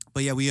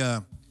 But yeah,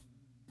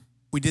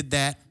 we did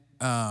that.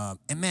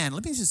 And man,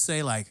 let me just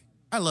say, like,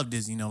 I love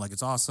Disney. Like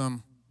it's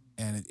awesome,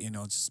 and it's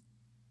just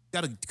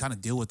got to kind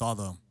of deal with all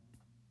the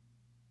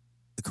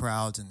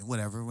crowds and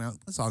whatever. Well,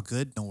 it's all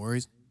good, no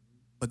worries.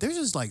 But there's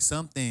just like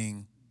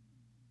something,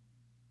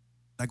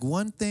 like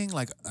one thing,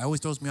 like always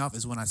throws me off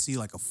is when I see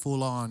like a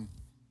full on,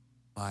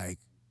 like,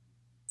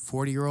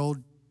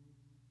 40-year-old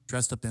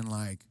dressed up in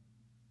like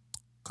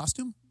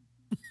costume.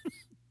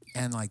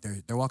 And like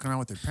they're walking around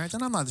with their parents,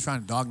 and I'm not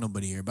trying to dog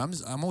nobody here, but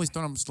I'm always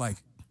throwing. I'm just like,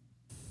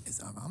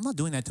 I'm not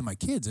doing that to my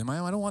kids. Am I?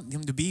 I don't want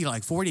him to be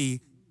like 40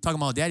 talking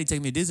about daddy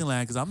taking me to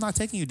Disneyland because I'm not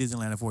taking you to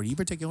Disneyland at 40. You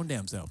better take your own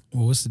damn self.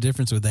 Well, what's the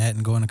difference with that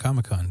and going to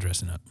Comic-Con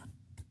dressing up?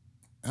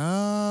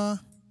 I'm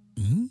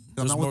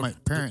There's not more- with my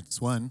parents.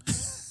 One,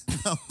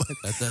 no, but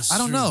That's I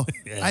don't true. know.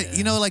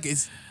 Yeah. Like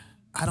it's.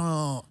 I don't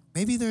know.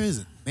 Maybe there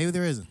isn't. Maybe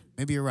there isn't.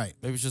 Maybe you're right.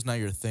 Maybe it's just not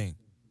your thing.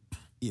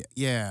 Yeah,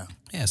 yeah.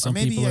 Yeah, Or some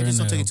maybe people I are just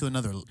in don't take the- it to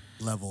another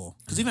level.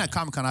 Because even at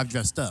Comic Con, I've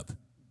dressed up,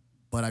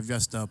 but I've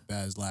dressed up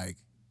as like.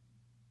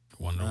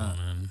 Wonder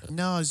Woman.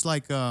 No, it's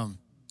like I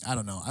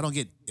don't know. I don't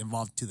get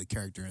involved to the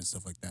character and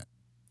stuff like that.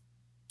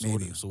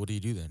 Maybe. So what do you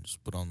do then?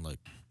 Just put on like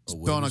a throw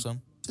wig on or a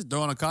something? just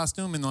throw on a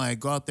costume and like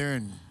go out there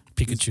and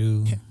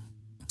Pikachu,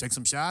 take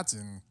some shots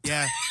and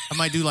I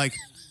might do like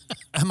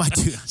I might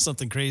do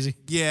something crazy.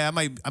 yeah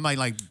I might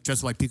like dress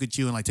up like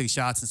Pikachu and like take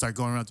shots and start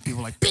going around to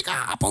people like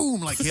Pika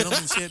boom like hit them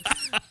and shit.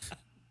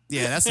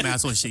 Yeah, that's some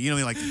asshole shit. You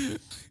know what I mean?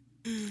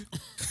 Like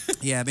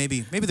yeah,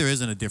 maybe there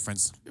isn't a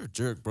difference. You're a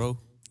jerk, bro.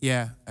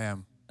 Yeah, I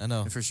am I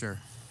know. for sure.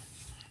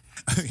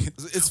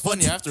 It's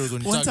funny afterwards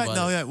when you One talk time, about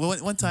no, it. yeah. Well,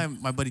 one time,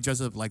 my buddy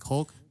dressed up like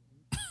Hulk,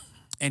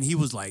 and he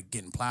was like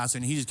getting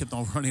plastered, and he just kept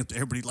on running up to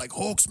everybody like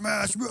Hulk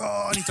smash,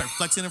 bro, and he started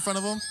flexing in front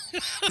of him.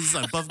 He's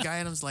like buff guy,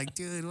 and I was like,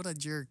 dude, what a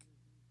jerk.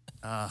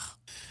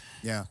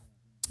 Yeah,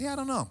 I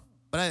don't know,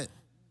 but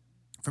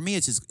for me,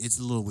 it's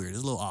a little weird, it's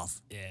a little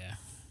off, Yeah.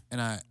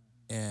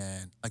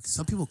 and like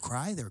some people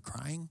cry, they were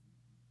crying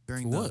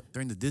during what?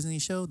 during the Disney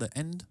show, the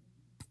end,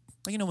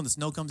 like when the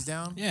snow comes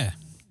down. Yeah.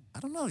 I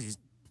don't know,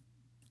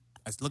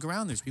 I look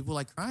around, there's people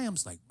like crying. I'm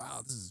just like,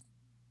 wow, this is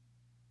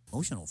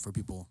emotional for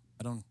people.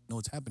 I don't know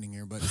what's happening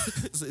here, but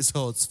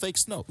So it's fake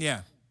snow.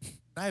 yeah.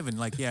 I even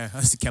like, I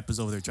see Keppa's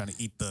over there trying to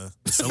eat the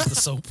soap. The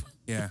soap.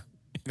 Yeah.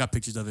 I got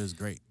pictures of it. It was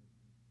great.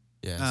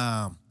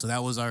 Yeah. So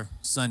that was our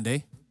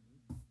Sunday.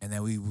 And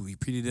then we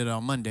repeated it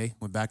on Monday.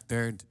 Went back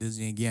there to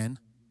Disney again,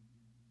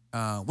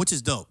 which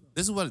is dope.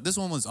 This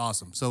one was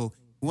awesome. So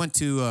we went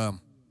to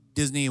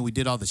Disney and we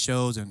did all the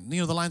shows, and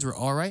the lines were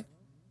all right.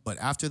 But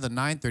after the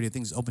 9:30,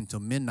 things opened till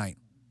midnight,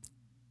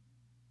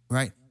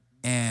 right?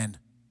 And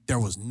there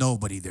was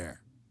nobody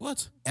there.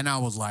 What? And I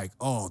was like,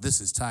 oh, this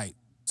is tight.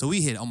 So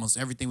we hit almost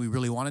everything we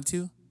really wanted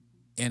to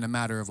in a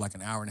matter of like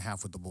an hour and a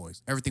half with the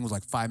boys. Everything was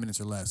like 5 minutes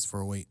or less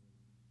for a wait.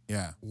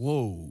 Yeah.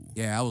 Whoa.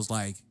 Yeah, I was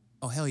like,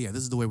 oh, hell yeah,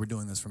 this is the way we're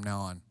doing this from now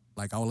on.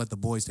 Like, I will let the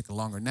boys take a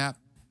longer nap,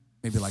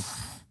 maybe like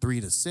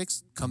 3 to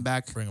 6, come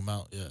back, Bring them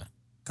out. Yeah.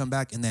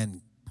 and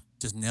then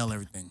just nail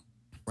everything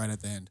right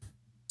at the end.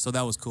 So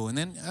that was cool. And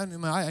then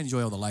I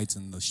enjoy all the lights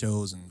and the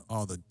shows and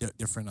all the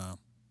different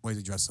ways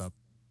to dress up.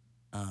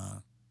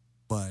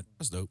 But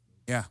That's dope.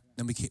 yeah,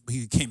 then we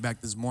came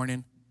back this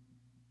morning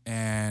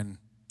and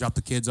dropped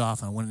the kids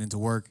off, and I went into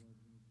work,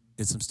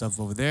 did some stuff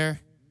over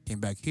there, came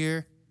back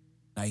here.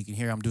 Now you can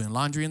hear I'm doing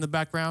laundry in the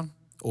background.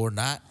 Or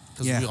not,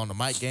 because Yeah. we're on the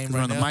mic game We're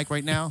right on the now. mic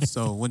right now.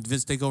 So when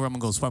Vince take over, I'm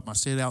gonna go swap my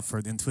shit out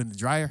into the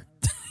dryer.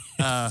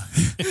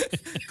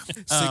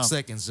 6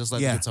 seconds, just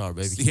like the guitar,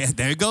 baby. Yeah,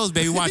 there it goes,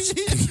 baby. Watch.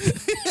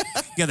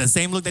 You got the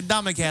same look that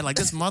Dominic had, like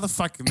this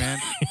motherfucker, man.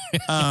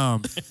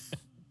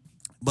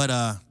 But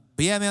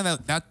yeah, man,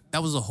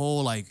 that was a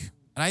whole like,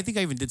 and I think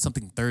I even did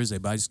something Thursday,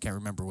 but I just can't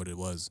remember what it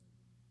was.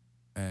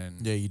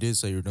 And Yeah, you did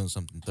say you were doing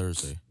something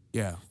Thursday,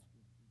 yeah,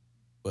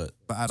 but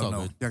but I it's don't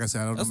all know. good. Like I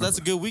said, I don't That's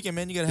remember. a good weekend,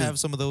 man. You gotta have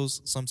some of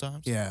those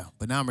sometimes. Yeah,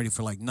 but now I'm ready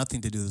for like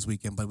nothing to do this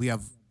weekend. But we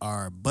have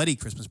our buddy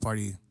Christmas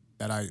party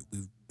that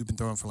we've been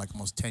throwing for like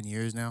almost 10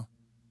 years now.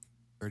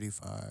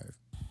 35,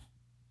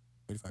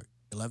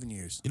 11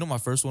 years. You know, my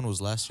first one was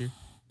last year.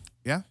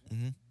 Yeah?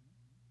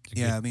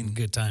 Yeah, I mean,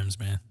 good times,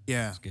 man.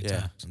 yeah. Good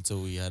Yeah, times.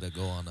 until we had to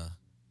go on a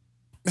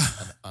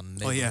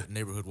Oh, yeah.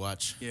 neighborhood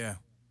watch. Yeah.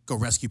 Go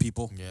rescue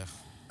people. Yeah.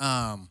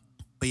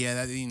 But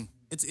yeah, I mean,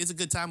 it's a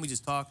good time. We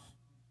just talk.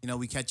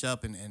 We catch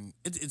up, and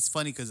it's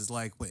funny because it's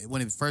like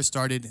when it first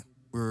started,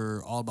 we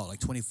were all about like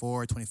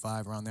 24,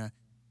 25, around there.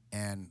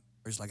 And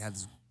we're just like had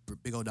this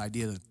big old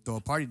idea to throw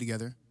a party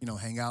together,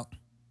 hang out.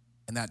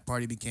 And that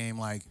party became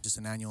like just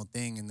an annual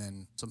thing. And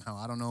then somehow,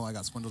 I don't know, I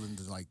got swindled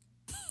into like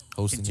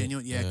Hosting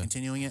continuing, it.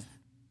 continuing it.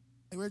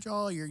 Like, where'd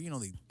y'all,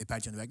 they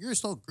pat you on the back. You're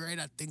so great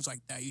at things like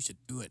that. You should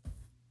do it.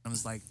 I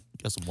was like,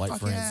 You got some white Fuck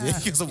friends. yeah.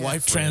 You got some Yeah.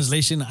 white friends.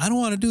 Translation: I don't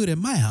want to do it at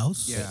my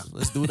house. yeah.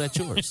 Let's do it at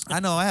yours. I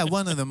know. I had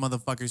one of them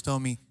motherfuckers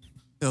told me,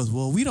 he goes,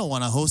 well, we don't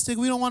want to host it.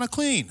 We don't want to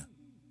clean.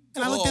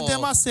 And I looked at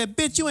them. I said,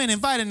 bitch, you ain't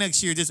invited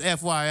next year. Just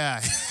FYI.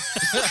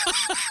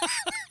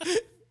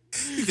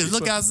 You can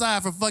look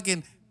outside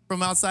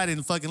from outside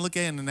and fucking look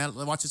in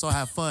and watch us all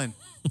have fun.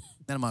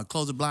 Then I'm going to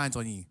close the blinds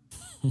on you.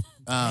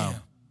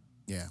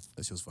 Yeah,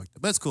 that shit was fucked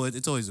up. But it's cool.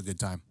 It's always a good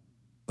time.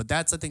 But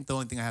that's, I think, the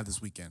only thing I have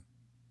this weekend.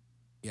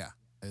 Yeah.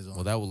 That is all.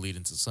 Well, that will lead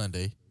into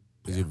Sunday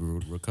because you'll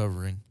be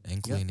recovering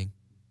and cleaning.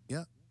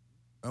 Yeah.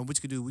 We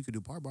could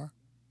do bar.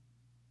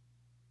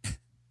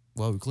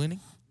 While we're cleaning?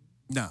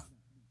 No.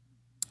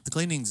 The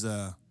cleaning's,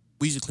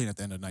 we usually clean at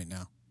the end of the night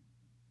now.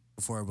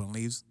 Before everyone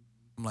leaves.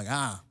 I'm like,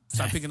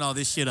 start picking all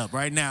this shit up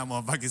right now,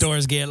 motherfuckers.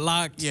 Doors get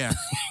locked. Yeah.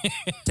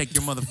 Take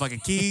your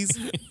motherfucking keys.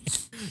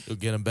 You'll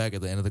get them back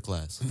at the end of the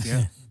class.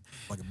 Yeah.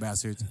 Fucking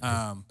bastards.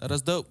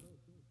 That's dope.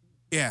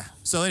 Yeah.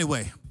 So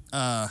anyway,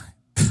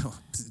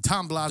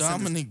 Tom Blas.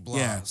 Dominique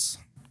Blas.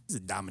 Yeah. He's a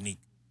Dominique.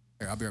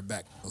 Here, I'll be right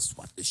back. I'll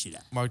swap this shit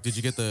out. Mark, did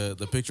you get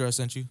the picture I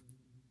sent you?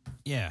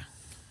 Yeah.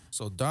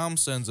 So Dom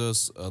sends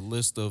us a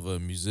list of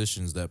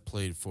musicians that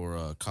played for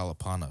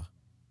Kalapana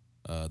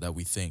that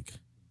we think.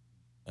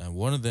 And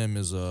one of them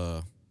is,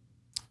 let's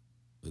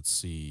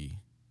see,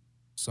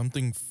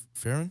 something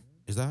Farron?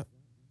 Is that?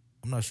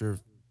 I'm not sure.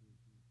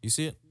 You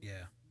see it?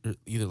 Yeah.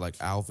 Either like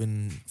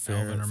Alvin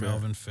Farron. Melvin or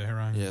Melvin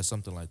Farron. Yeah,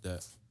 something like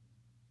that.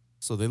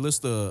 So they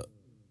list the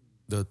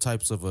the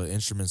types of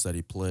instruments that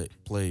he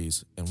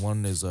plays, and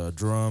one is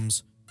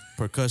drums,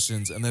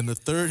 percussions, and then the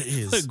third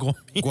is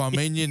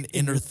Guamanian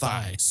inner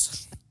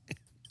thighs.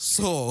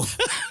 So,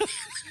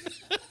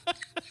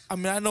 I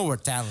mean, I know we're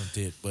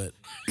talented, but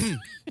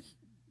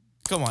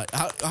come on,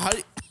 how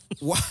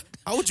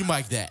would you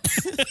mic that?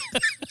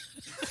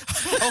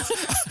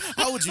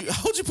 How would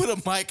you put a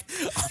mic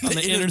on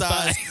the inner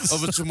thighs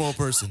of a Chamorro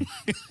person?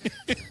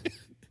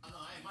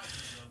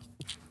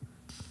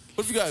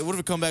 What if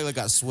it come back like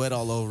got sweat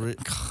all over it?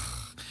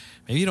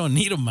 Maybe you don't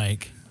need a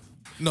mic.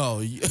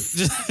 No.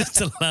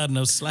 Just a loud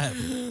enough slap.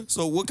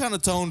 So what kind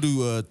of tone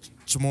do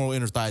Chamorro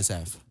inner thighs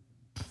have?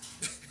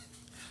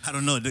 I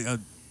don't know.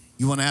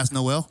 You want to ask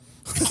Noel?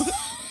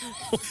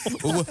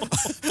 All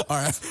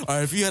right.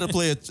 If you had to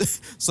play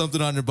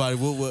something on your body,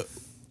 what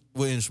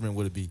instrument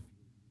would it be?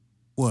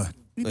 What?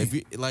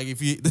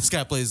 If you this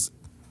guy plays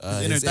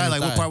Inner his thigh,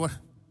 like what thigh. part? What?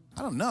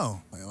 I don't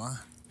know. Wait, what?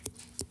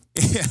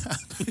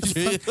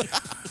 Yeah.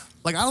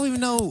 Like I don't even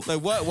know.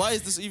 Like why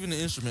is this even an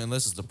instrument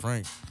unless it's a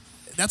prank?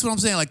 That's what I'm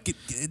saying. Like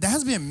that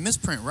has to be a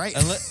misprint, right?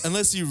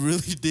 Unless he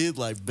really did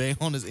like bang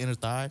on his inner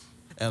thigh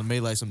and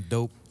made like some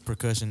dope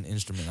percussion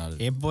instrument out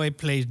of it. Hey boy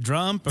plays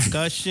drum,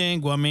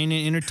 percussion,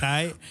 Guamanian inner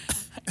thigh.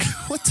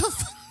 What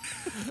the?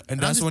 And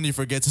that's when he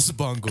forgets his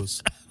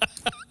bongos.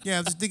 Yeah,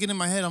 I'm just thinking in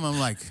my head. I'm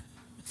like,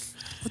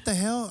 what the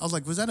hell? I was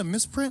like, was that a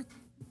misprint?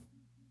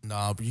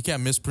 Nah, but you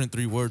can't misprint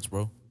 3 words,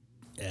 bro.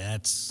 Yeah,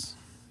 that's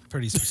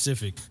pretty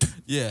specific.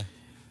 Yeah.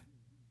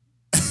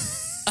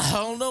 I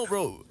don't know,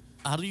 bro.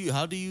 How do you?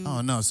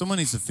 Oh no, someone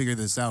needs to figure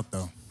this out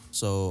though.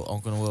 So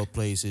Uncle Noel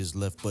plays his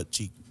left butt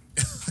cheek.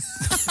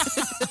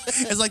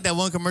 It's like that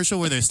one commercial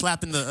where they're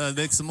slapping the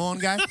Nick Simone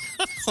guy.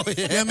 Oh, yeah.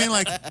 You know what I mean?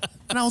 Like,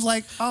 and I was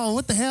like, oh,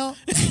 what the hell?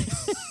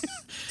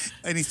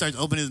 And he starts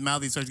opening his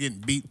mouth. He starts getting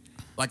beat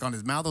like on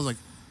his mouth. I was like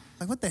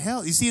what the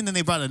hell? You see? And then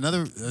they brought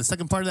another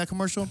second part of that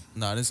commercial.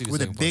 No, I didn't see the where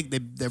second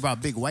part. They brought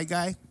a big white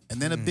guy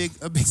and then a big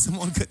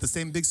Samoan guy, the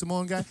same big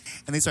Samoan guy,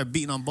 and they start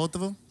beating on both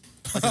of them.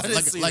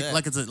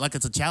 Like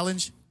it's a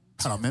challenge.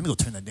 Hold on, man. Let me go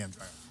turn that damn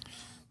dryer.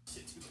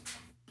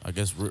 I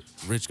guess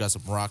Rich got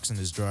some rocks in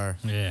his dryer.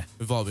 Yeah.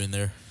 We've all been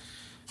there.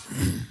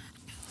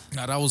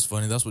 Nah, that was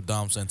funny. That's what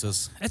Dom sent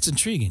us. That's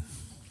intriguing.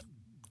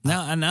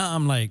 Now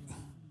I'm like,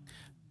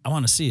 I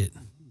want to see it.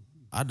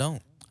 I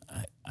don't.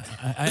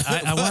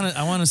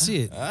 I want to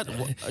see it.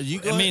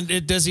 I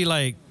mean, does he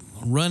like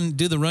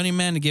do the running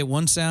man to get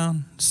one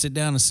sound, sit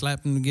down and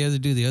slap them together,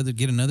 do the other,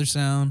 get another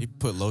sound? He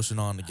put lotion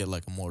on to get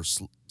like a more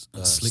sleek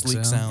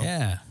Slick sound.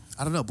 Yeah.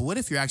 I don't know, but what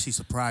if you're actually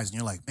surprised and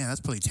you're like, man, that's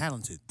pretty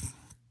talented.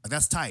 Like,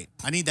 that's tight.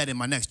 I need that in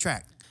my next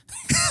track.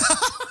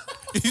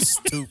 You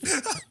stupid.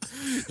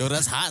 Yo,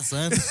 that's hot,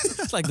 son.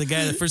 It's like the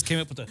guy that first came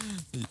up with the.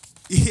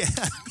 Yeah.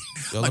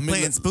 Yo, like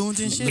playing spoons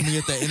and shit. Let me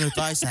get that inner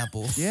thigh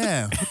sample.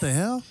 Yeah. What the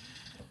hell?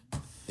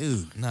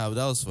 Dude. Nah, but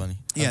that was funny.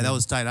 Yeah, that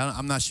was tight.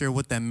 I'm not sure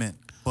what that meant,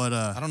 but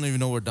I don't even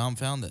know where Dom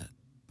found that.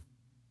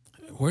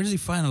 Where does he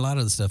find a lot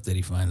of the stuff that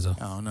he finds, though?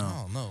 I don't know.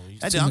 Oh no.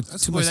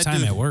 Too much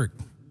time at work.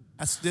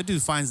 That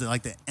dude finds it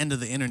like the end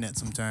of the internet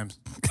sometimes.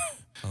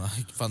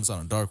 He found this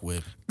on a dark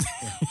web.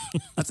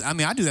 I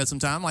mean, I do that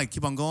sometimes. I'm like,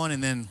 keep on going,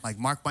 and then like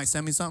Mark might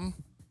send me something,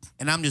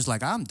 and I'm just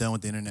like, I'm done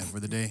with the internet for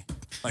the day.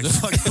 Like,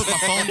 fucking put my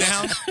phone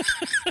down.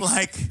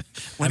 Like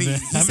when he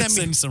sent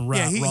me some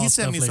he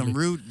sent me stuff some lately.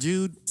 Rude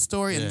Jude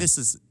story, and this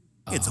is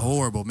it's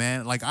horrible,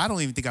 man. Like I don't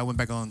even think I went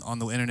back on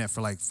the internet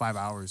for like 5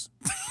 hours.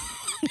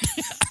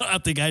 I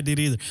don't think I did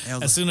either.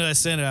 was As soon as I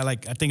sent it, I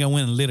think I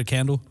went and lit a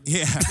candle.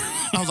 Yeah,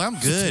 I was like, I'm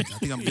good. I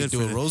think I'm good Do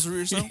for a the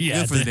rosary or something?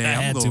 Yeah, good for the day.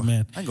 I had I'm to,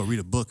 man. I can go read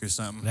a book or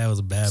something. That was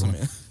a bad one.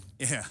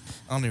 Yeah,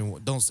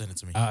 Don't send it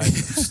to me.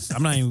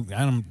 I'm not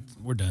even.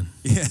 We're done.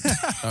 yeah,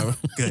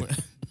 good.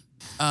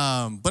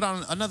 But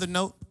on another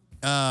note,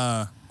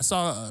 I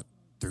saw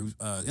through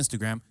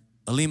Instagram,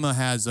 Alima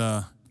has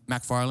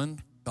McFarlane,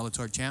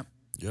 Bellator champ.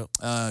 Yep.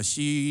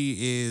 She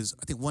is,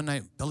 I think,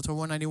 Bellator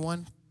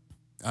 191.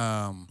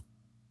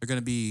 They're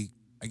gonna be,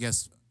 I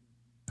guess,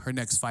 her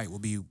next fight will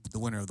be the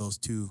winner of those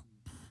two.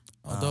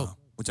 Oh, dope.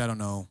 Which I don't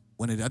know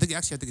when it. I think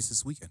it's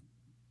this weekend.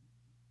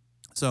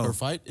 So Her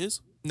fight is?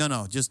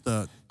 no, just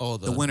the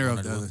the winner of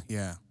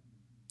 191.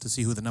 to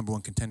see who the number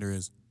one contender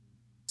is.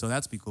 So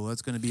that's be cool.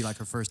 That's gonna be like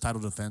her first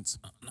title defense.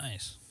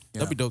 Nice. Yeah.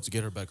 That'd be dope to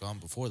get her back on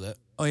before that.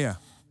 Oh yeah,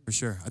 for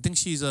sure. I think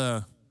she's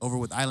over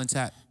with Island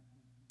Tat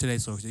today,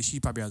 so she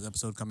probably has an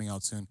episode coming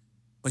out soon.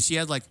 But she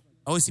has like,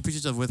 I always see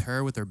pictures with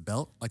her with her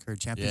belt, like her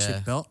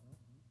championship belt,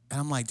 and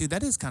I'm like, dude,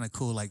 that is kind of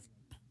cool. Like,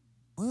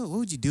 what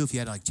would you do if you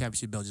had like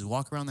championship belt? Just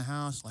walk around the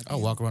house, like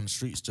I'll walk around the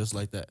streets just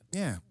like that.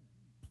 Yeah,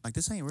 like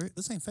this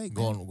ain't fake.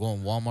 Go Man.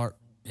 on Walmart.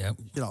 Yep.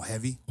 Get all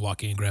heavy.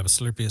 Walk in, grab a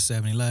Slurpee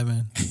at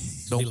 7-Eleven.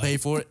 Don't pay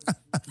for it.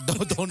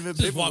 don't even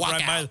pay Just for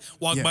it.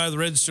 walk Yeah. by the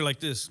register like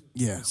this.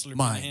 Yeah, Slurpee in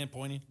mine. my hand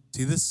pointing.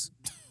 See this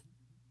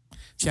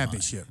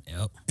championship.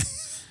 Yep.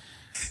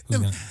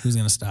 Who's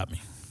gonna stop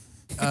me?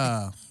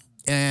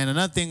 And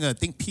another thing, I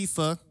think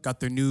PIFA got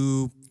their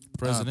new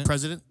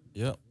president.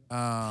 Yep.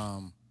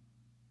 How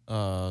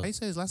do you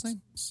say his last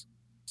name?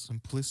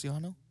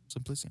 Simpliciano?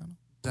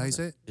 that how you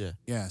say it? Yeah.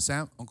 Yeah,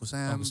 Sam, Uncle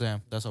Sam. Uncle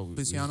Sam. That's how we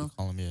used to Feliciano?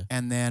 call him. Yeah.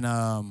 And then,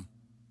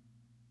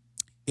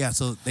 yeah,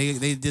 so they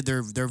did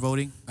their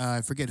voting.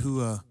 I forget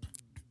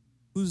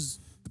who's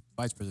the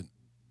vice president.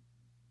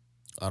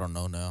 I don't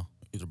know now.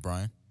 Either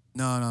Brian.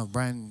 No,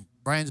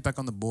 Brian's back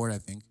on the board, I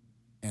think,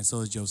 and so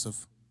is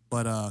Joseph.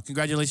 But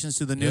congratulations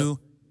to the new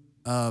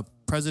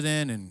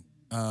president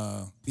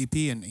and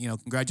VP, and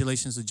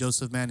congratulations to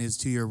Joseph, man, his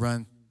 2-year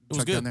run. It was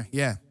truck good. down there.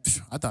 Yeah,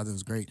 I thought it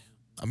was great.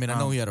 I mean, I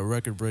know he had a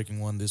record-breaking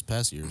one this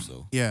past year,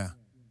 so Yeah,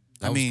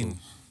 That I was mean, cool.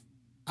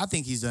 I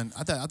think he's done.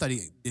 I thought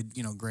he did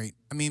great.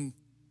 I mean,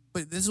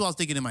 but this is what I was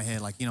thinking in my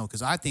head, like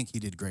because I think he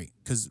did great.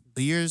 Because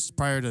the years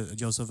prior to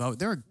Joseph,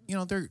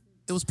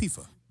 it was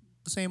PIFA,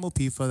 the same old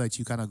PIFA that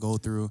you kind of go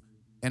through,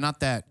 and not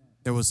that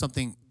there was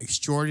something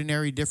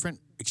extraordinarily different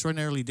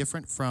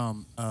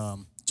from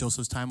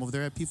Joseph's time over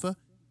there at PIFA,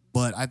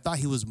 but I thought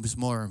he was just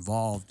more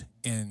involved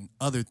in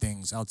other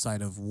things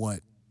outside of what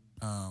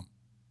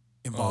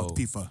involved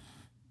PIFA.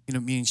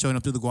 Meaning showing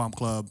up to the Guam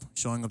Club,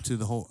 showing up to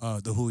the whole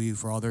the Hui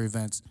for all their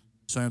events,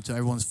 showing up to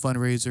everyone's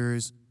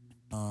fundraisers,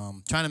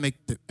 trying to make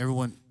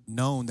everyone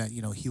known that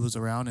he was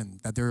around and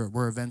that there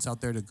were events out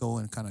there to go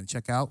and kind of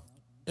check out.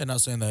 Yeah,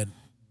 not saying that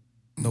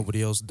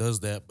nobody else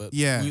does that, but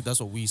Yeah. that's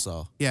what we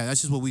saw. Yeah,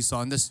 that's just what we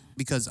saw, and this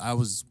because I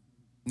was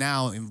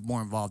now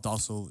more involved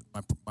also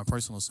my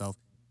personal self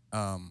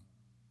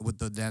with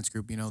the dance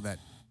group. That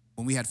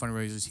when we had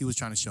fundraisers, he was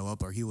trying to show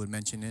up, or he would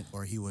mention it,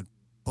 or he would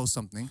post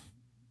something.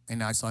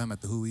 And I saw him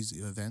at the Hui's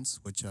events,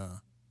 which I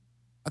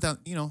thought,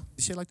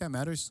 shit like that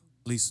matters,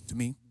 at least to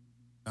me.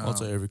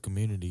 Also, every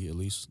community, at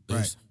least.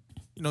 There's-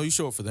 You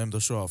show up for them,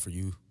 they'll show up for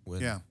you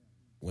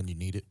when you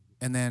need it.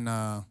 And then,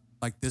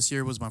 like this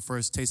year was my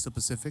first Taste of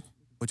Pacific,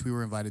 which we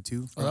were invited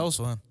to. Oh, that was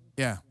fun.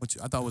 Yeah, which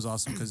I thought was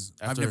awesome because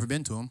I've After- never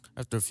been to them.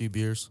 After a few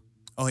beers,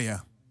 Oh,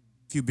 yeah.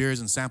 A few beers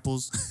and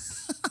samples.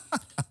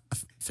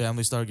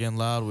 family started getting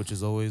loud, which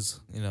is always,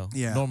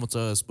 Yeah. normal to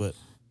us, but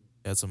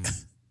had some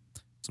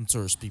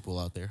tourist people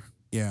out there.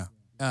 Yeah.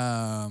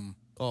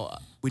 Oh,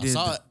 We I did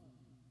saw the-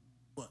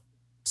 it.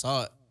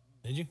 Saw it.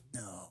 Did you?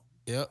 No.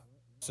 Yep.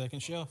 Second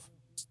shelf.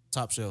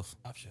 Top shelf.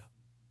 Top shelf.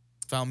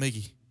 Found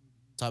Mickey.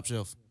 Top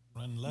shelf.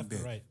 Running left Big.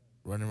 or right?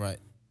 Running right.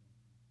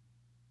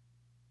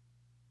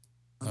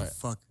 What All the right.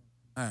 fuck?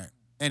 All right.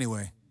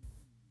 Anyway,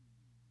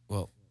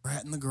 Well,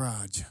 rat in the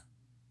garage.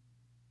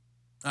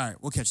 All right,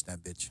 we'll catch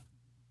that bitch.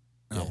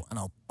 And, Yeah.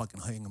 I'll fucking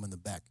hang him in the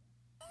back.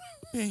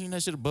 you ain't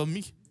that shit above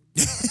me.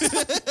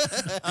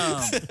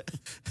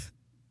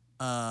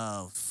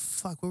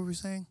 Fuck, what were we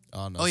saying?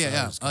 Oh, no. Oh yeah, sorry,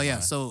 yeah. just Oh yeah.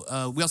 come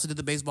So we also did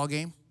the baseball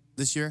game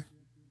this year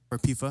for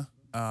PIFA.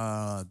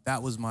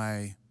 That was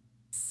my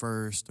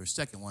first or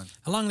second one.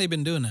 How long have they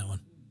been doing that one?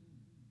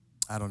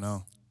 I don't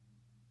know.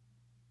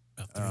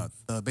 About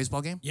three. The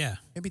baseball game? Yeah.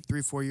 Maybe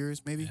 3-4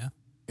 years, maybe. Yeah.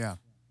 Yeah.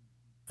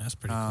 That's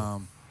pretty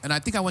cool. And I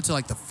think I went to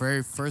like the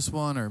very first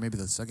one or maybe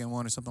the second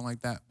one or something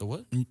like that. The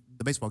what? The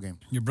baseball game.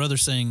 Your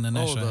brother's saying the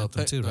national the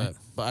anthem too, right?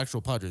 the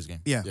actual Padres game.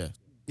 Yeah. Yeah.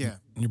 Yeah.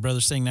 Your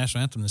brother's saying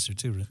national anthem this year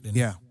too, right? Didn't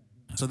he? Yeah.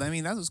 So that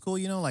was cool.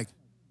 Like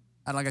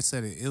I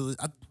said, it was.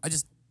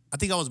 I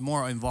think I was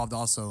more involved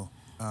also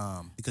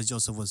because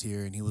Joseph was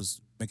here and he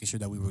was making sure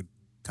that we would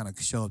kind of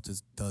show up to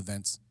the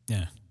events.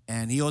 Yeah.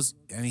 And he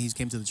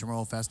came to the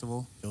Chamorro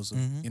Festival, Joseph.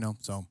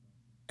 So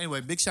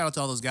anyway, big shout out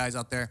to all those guys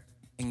out there.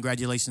 And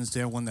congratulations to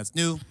everyone that's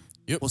new.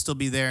 Yep. We'll still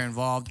be there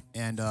involved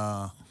and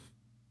as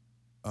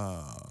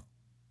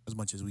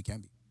much as we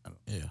can be. I don't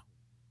know. Yeah.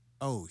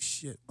 Oh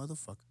shit,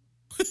 motherfucker.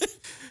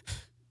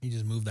 He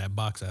just moved that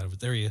box out of it.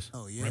 There he is.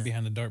 Oh, yeah. Right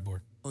behind the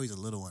dartboard. Oh, he's a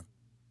little one.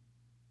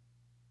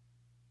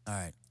 All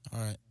right. All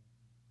right.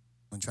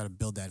 I'm gonna try to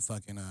build that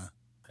fucking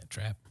That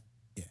trap.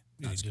 yeah.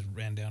 Dude, he just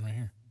ran down right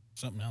here.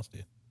 Something else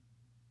did.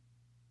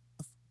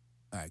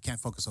 All right, can't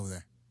focus over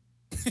there.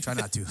 Try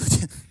not to.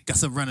 Got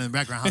some running in the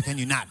background. How can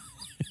you not?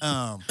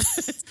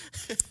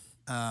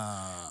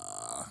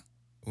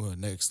 Well,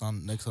 next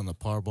on the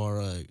par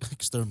bar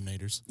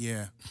exterminators.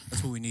 Yeah,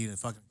 that's what we need, a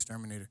fucking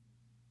exterminator.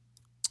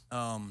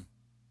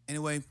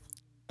 Anyway,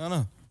 I don't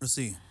know. let's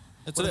see.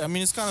 It's I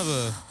mean, it's kind of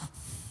a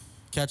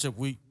catch up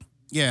week.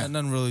 Yeah,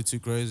 Nothing really too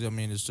crazy. I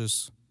mean, it's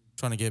just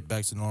trying to get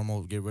back to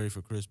normal, get ready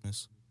for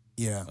Christmas.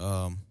 yeah.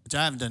 Which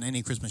I haven't done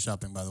any Christmas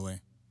shopping, by the way.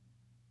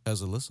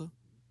 Has Alyssa?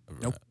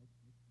 Nope.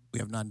 We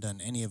have not done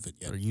any of it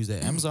yet. Or use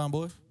that Amazon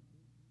boy?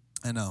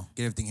 I know.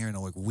 Get everything here in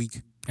a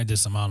week. I did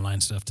some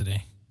online stuff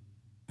today.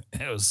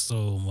 It was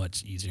so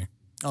much easier.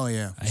 Oh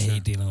yeah. I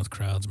hate dealing with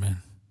crowds, man.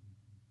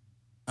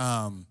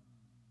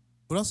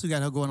 What else we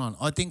got going on?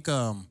 I think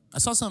I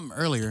saw something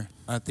earlier.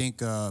 I think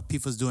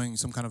PIFA's doing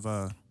some kind of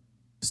a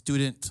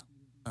student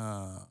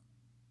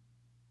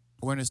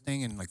awareness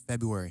thing in like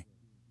February.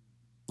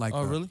 Like,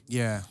 Oh, really?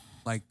 Yeah,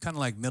 like kind of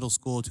like middle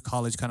school to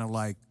college kind of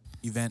like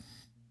event.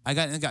 I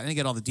didn't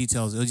get all the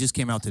details. It just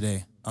came out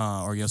today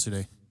or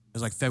yesterday. It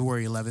was like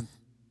February 11th.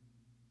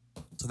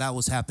 So that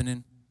was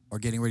happening or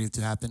getting ready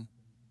to happen.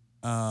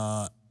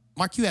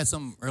 Mark, you had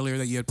something earlier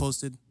that you had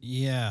posted.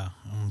 Yeah,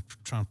 I'm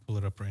trying to pull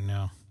it up right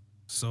now.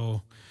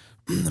 So,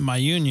 my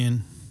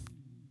union,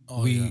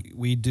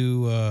 we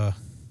do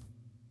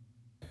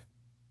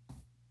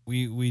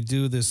we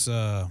do this.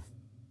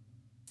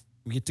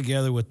 We get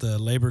together with the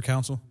Labor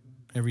Council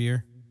every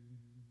year,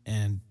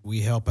 and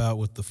we help out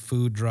with the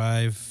food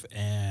drive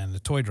and the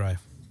toy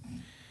drive.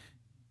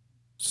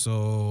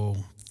 So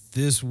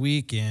this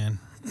weekend,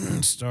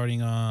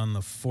 starting on the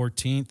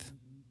 14th,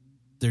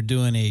 they're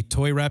doing a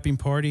toy wrapping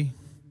party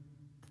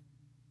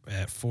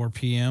at 4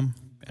 p.m.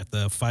 at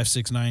the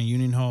 569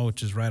 Union Hall,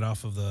 which is right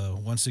off of the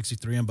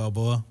 163 in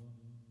Balboa,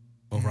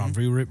 over on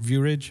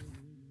View Ridge.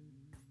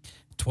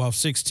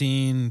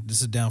 12:16,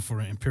 this is down for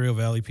Imperial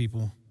Valley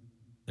people.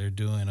 They're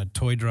doing a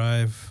toy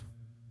drive.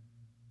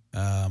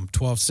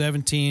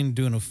 12:17,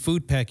 doing a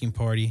food packing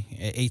party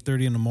at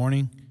 8:30 in the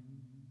morning.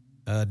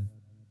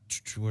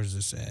 Where's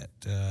this at?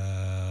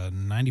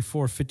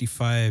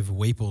 9455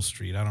 Waple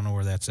Street. I don't know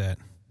where that's at.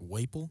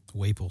 Waple?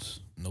 Waples.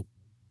 Nope.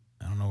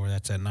 I don't know where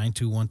that's at.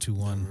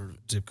 92121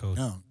 zip code.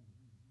 No.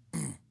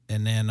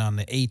 And then on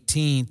the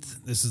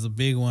 18th, this is a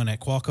big one at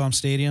Qualcomm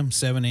Stadium,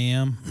 7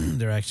 a.m.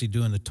 They're actually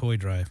doing the toy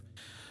drive.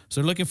 So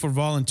they're looking for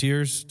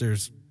volunteers.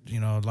 There's,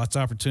 lots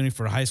of opportunity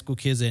for high school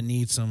kids that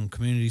need some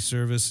community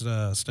service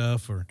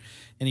stuff, or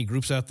any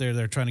groups out there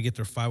that are trying to get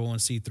their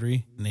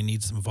 501c3 and they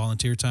need some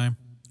volunteer time.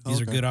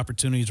 These are good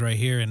opportunities right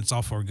here, and it's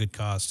all for a good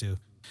cause too.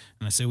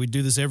 And I say we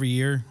do this every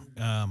year.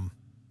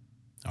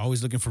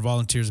 Always looking for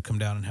volunteers to come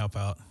down and help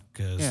out.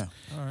 Because,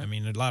 I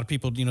mean, a lot of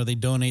people, they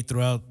donate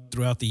throughout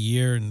the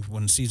year, and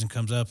when the season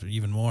comes up,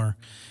 even more.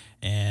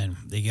 And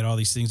they get all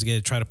these things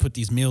together, try to put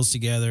these meals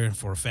together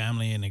for a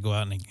family, and they go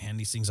out and they hand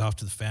these things off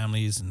to the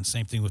families. And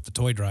same thing with the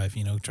toy drive,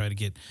 try to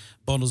get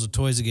bundles of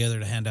toys together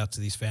to hand out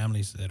to these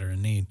families that are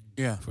in need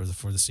for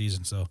the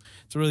season. So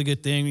it's a really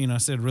good thing. I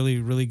said really,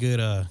 really good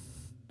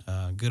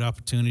good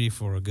opportunity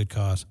for a good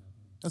cause.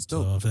 That's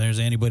dope. So if there's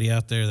anybody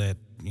out there that,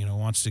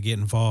 wants to get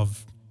involved,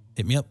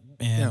 hit me up,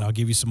 and I'll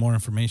give you some more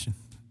information.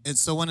 And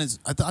so when is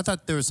I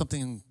thought there was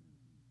something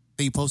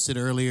that you posted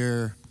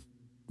earlier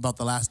about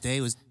the last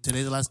day. Was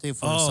today the last day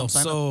for some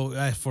sign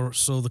up?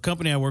 So the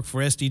company I work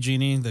for,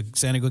 SDG&E, the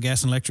San Diego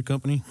Gas and Electric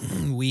Company,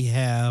 we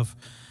have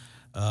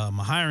a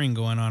hiring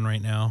going on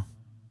right now.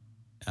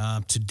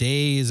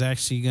 Today is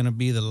actually going to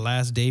be the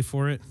last day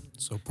for it.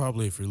 So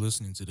probably if you're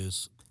listening to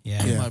this,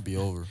 it it might be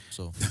over.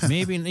 So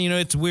maybe,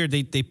 it's weird.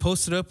 They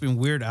post it up in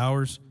weird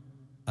hours.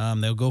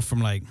 They'll go from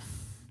like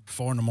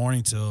 4 in the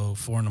morning till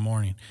 4 in the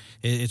morning.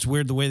 It's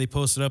weird the way they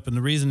post it up, and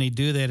the reason they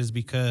do that is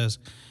because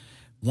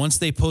once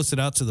they post it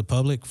out to the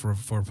public for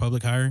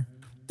public hire,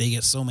 they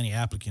get so many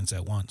applicants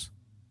at once.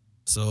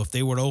 So if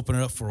they were to open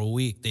it up for a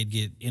week, they'd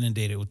get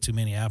inundated with too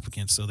many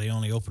applicants. So they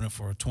only open it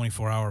for a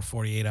 24-hour,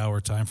 48-hour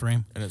time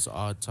frame. And it's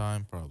odd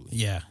time, probably.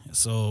 Yeah.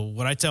 So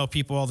what I tell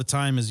people all the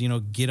time is,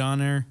 get on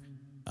there,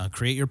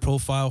 create your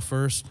profile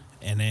first,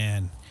 and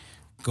then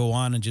go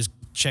on and just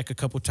check a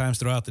couple times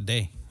throughout the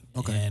day.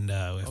 Okay. And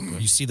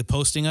if you see the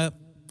posting up,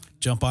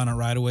 jump on it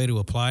right away to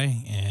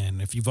apply.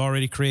 And if you've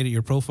already created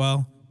your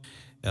profile,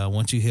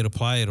 once you hit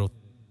apply, it'll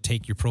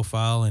take your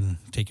profile and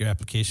take your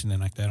application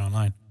and like that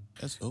online.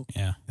 That's dope.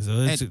 Yeah. So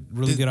it's a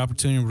really good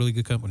opportunity, really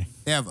good company.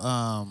 They have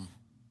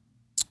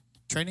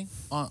training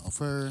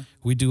for.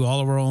 We do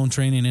all of our own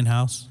training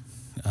in-house.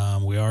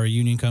 We are a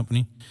union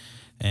company.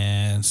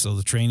 And so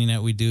the training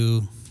that we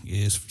do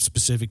is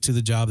specific to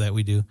the job that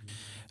we do.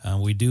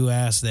 We do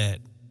ask that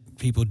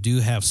people do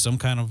have some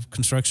kind of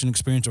construction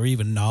experience or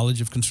even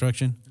knowledge of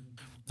construction.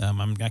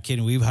 I'm not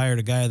kidding. We've hired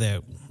a guy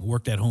that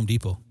worked at Home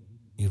Depot.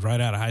 He's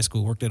right out of high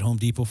school, worked at Home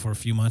Depot for a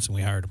few months, and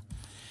we hired him.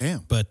 Damn.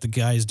 But the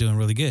guy is doing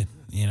really good.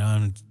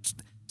 And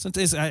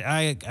sometimes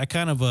I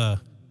kind of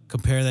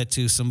compare that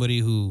to somebody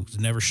who's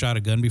never shot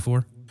a gun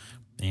before,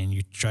 and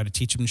you try to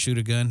teach them to shoot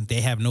a gun.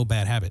 They have no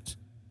bad habits.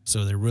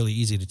 So they're really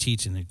easy to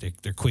teach, and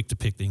they're quick to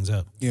pick things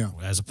up. Yeah.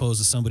 As opposed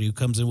to somebody who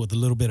comes in with a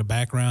little bit of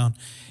background,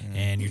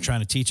 and you're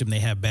trying to teach them, they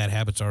have bad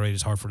habits already.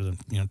 It's hard for them,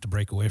 to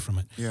break away from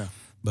it. Yeah.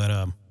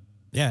 But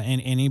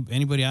and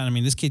anybody out. I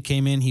mean, this kid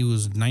came in. He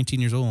was 19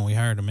 years old when we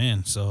hired him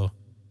in. So,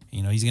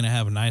 he's gonna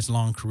have a nice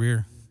long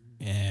career,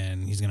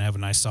 and he's gonna have a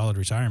nice solid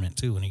retirement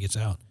too when he gets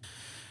out.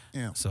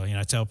 Yeah. So,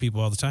 I tell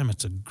people all the time,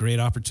 it's a great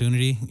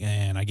opportunity,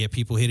 and I get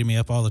people hitting me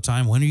up all the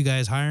time. When are you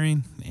guys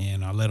hiring?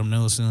 And I'll let them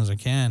know as soon as I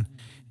can.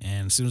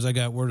 And as soon as I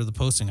got word of the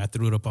posting, I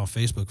threw it up on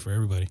Facebook for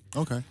everybody.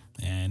 Okay.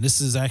 And this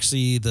is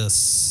actually the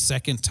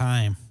second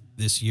time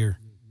this year,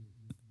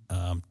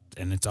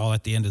 and it's all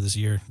at the end of this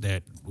year,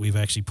 that we've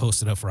actually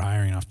posted up for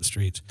hiring off the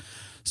streets.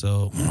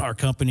 So our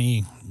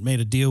company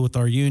made a deal with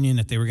our union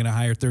that they were going to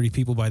hire 30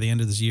 people by the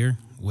end of this year,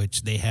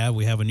 which they have.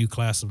 We have a new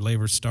class of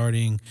labor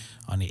starting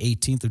on the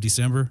 18th of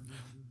December.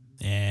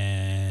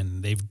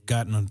 And they've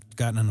gotten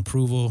an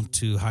approval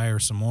to hire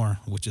some more,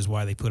 which is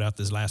why they put out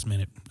this last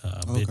minute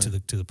bid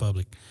to the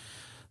public.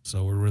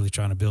 So we're really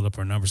trying to build up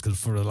our numbers, because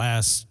for the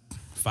last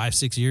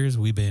 5-6 years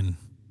we've been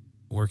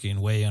working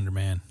way under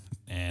man,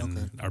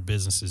 and our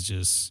business is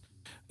just,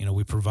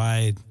 we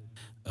provide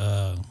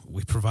a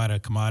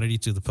commodity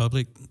to the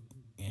public,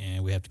 and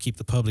and we have to keep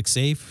the public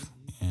safe,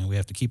 and we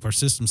have to keep our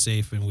system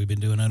safe, and we've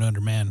been doing it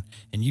under man.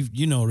 And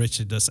you know,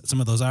 Rich, some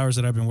of those hours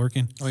that I've been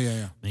working. Oh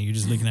yeah. And you're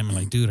just looking at me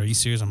like, dude, are you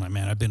serious? I'm like,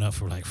 man, I've been up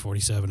for like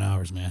 47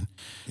 hours, man.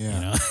 Yeah.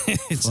 You know,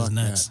 it's Fuck just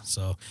nuts. that.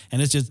 So,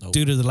 and it's just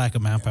due to the lack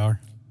of manpower.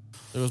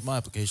 There was my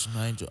application.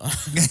 I ain't applying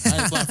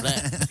for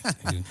that.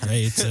 Dude,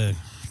 hey, it's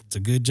a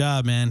good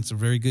job, man. It's a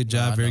very good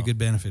job, I very know. good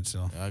benefits.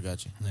 So, Yeah, I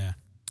got you. yeah.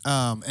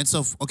 And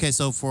so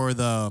so for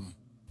the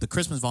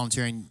Christmas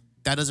volunteering,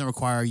 that doesn't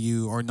require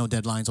you or no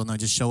deadlines on that.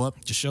 Just show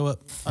up. Just show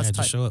up. That's Yeah, tight.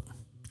 just show up.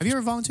 Have you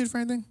ever volunteered for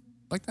anything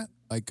like that?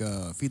 Like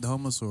feed the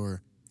homeless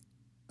or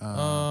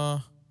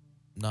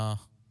Nah.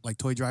 like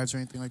toy drives or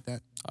anything like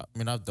that? I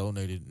mean, I've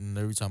donated, and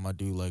every time I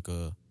do, like,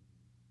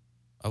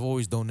 I've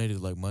always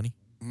donated like money,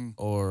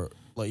 or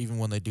like even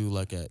when they do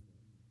like at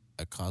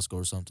Costco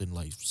or something,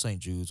 like St.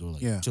 Jude's or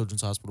like Yeah.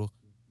 Children's Hospital,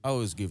 I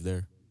always give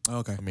there. Oh,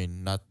 okay. I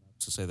mean, not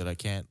to say that I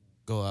can't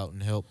go out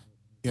and help,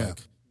 Yeah.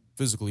 like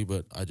physically,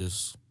 but I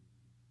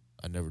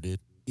never did.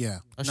 Yeah.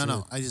 I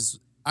No.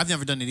 I've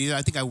never done it either.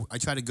 I think I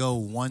tried to go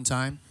one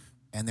time,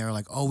 and they were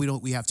like, "Oh,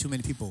 we have too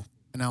many people,"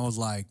 and I was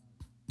like,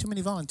 "Too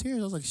many volunteers."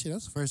 I was like, "Shit,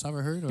 that's the first I've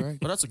ever heard." All right.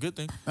 But that's a good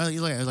thing. I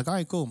was like, "All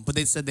right, cool." But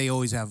they said they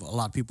always have a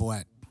lot of people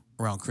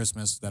around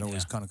Christmas that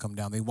always kind of come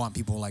down. They want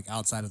people like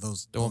outside of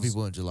those. They want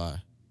people in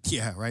July.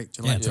 Yeah, right.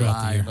 Yeah, throughout the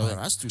July, year. No,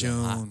 that's too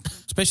damn hot. June.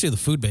 Especially the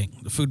food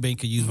bank. The food bank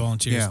could use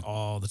volunteers Yeah.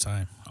 all the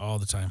time,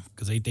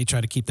 because they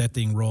try to keep that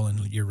thing rolling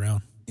year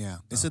round. Yeah,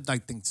 they said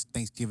like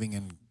Thanksgiving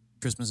and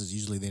Christmas is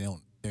usually they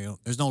don't.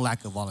 There's no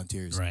lack of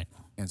volunteers. Right.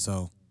 And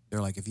so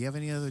they're like, if you have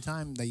any other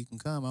time that you can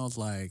come, I was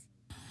like,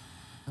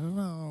 I don't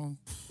know.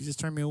 You just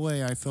turned me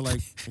away. I feel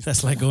like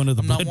That's like going to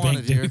the I'm not blood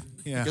wanted bank, here. dude.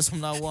 Yeah. I guess I'm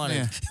not wanted.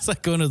 Yeah. It's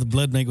like going to the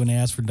blood bank when they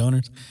ask for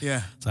donors.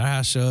 Yeah. So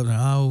I show up and,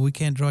 oh, we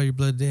can't draw your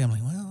blood today. I'm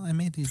like, well, I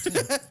made these.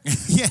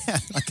 Yeah.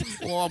 Like,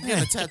 Well, I'm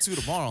getting a tattoo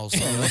tomorrow, so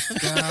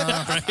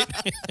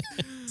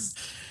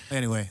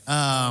anyway,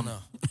 no.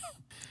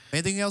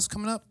 anything else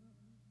coming up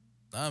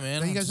Nah, man.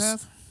 that you I'm guys just-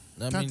 have?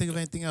 I I'm trying mean, to think of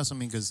anything else. I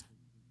mean, because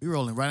we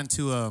rolling right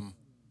into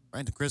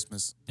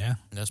Christmas. Yeah.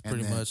 that's and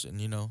pretty then- much,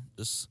 and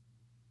just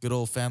good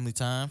old family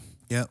time.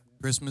 Yep.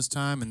 Christmas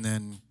time and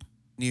then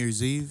New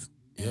Year's Eve.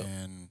 Yep.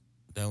 And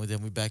Then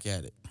we back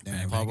at it. Then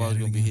we Paul back Ball's at it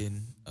gonna be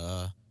again.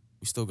 hitting.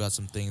 We still got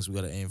some things we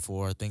got to aim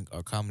for. I think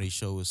our comedy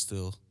show is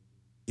still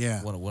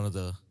yeah, one of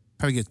the.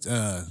 probably get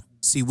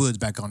C Woods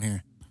back on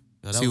here.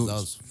 That See was, what- that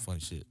was funny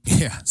shit.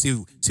 Yeah. See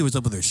what's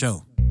up with her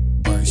show.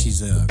 Or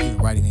she's even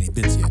writing any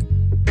bits yet.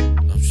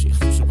 Oh,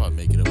 she'll probably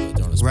make it up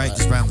there on the spot. Right,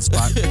 just right on the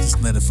spot.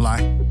 Just let it fly.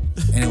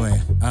 Anyway,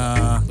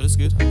 But it's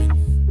good. I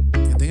mean,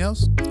 anything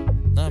else?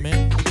 nah,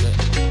 man.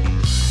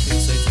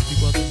 Say to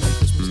people out there Merry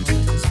Christmas and all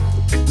that good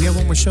stuff. We have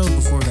one more show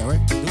before that, right?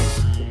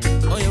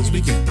 Oh yeah, This we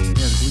weekend. Yeah,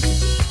 this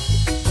weekend.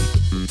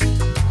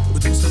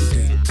 What's the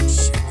date?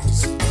 Shit.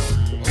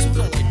 Also, we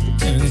got like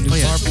Yeah, we're going to do, Oh,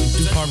 yeah.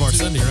 do Carb Bar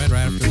Sunday, right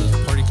after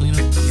the party cleanup.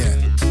 Yeah.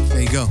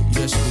 There you go. you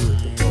guys should do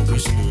it. Oh, we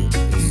should do it.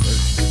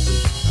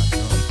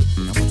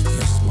 I'm about to catch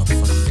this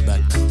motherfucker in the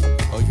back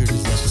now. Oh, you heard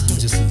this?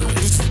 Just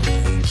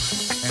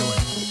Anyway.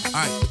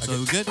 All right. So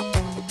we good?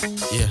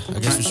 Yeah, I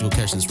guess we should go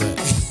catch this rat.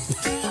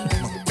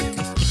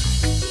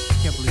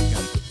 Can't believe you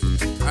got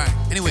it. All right.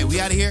 Anyway, we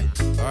out of here.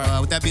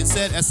 With that being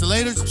said,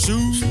 escalators.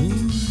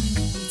 Shoot.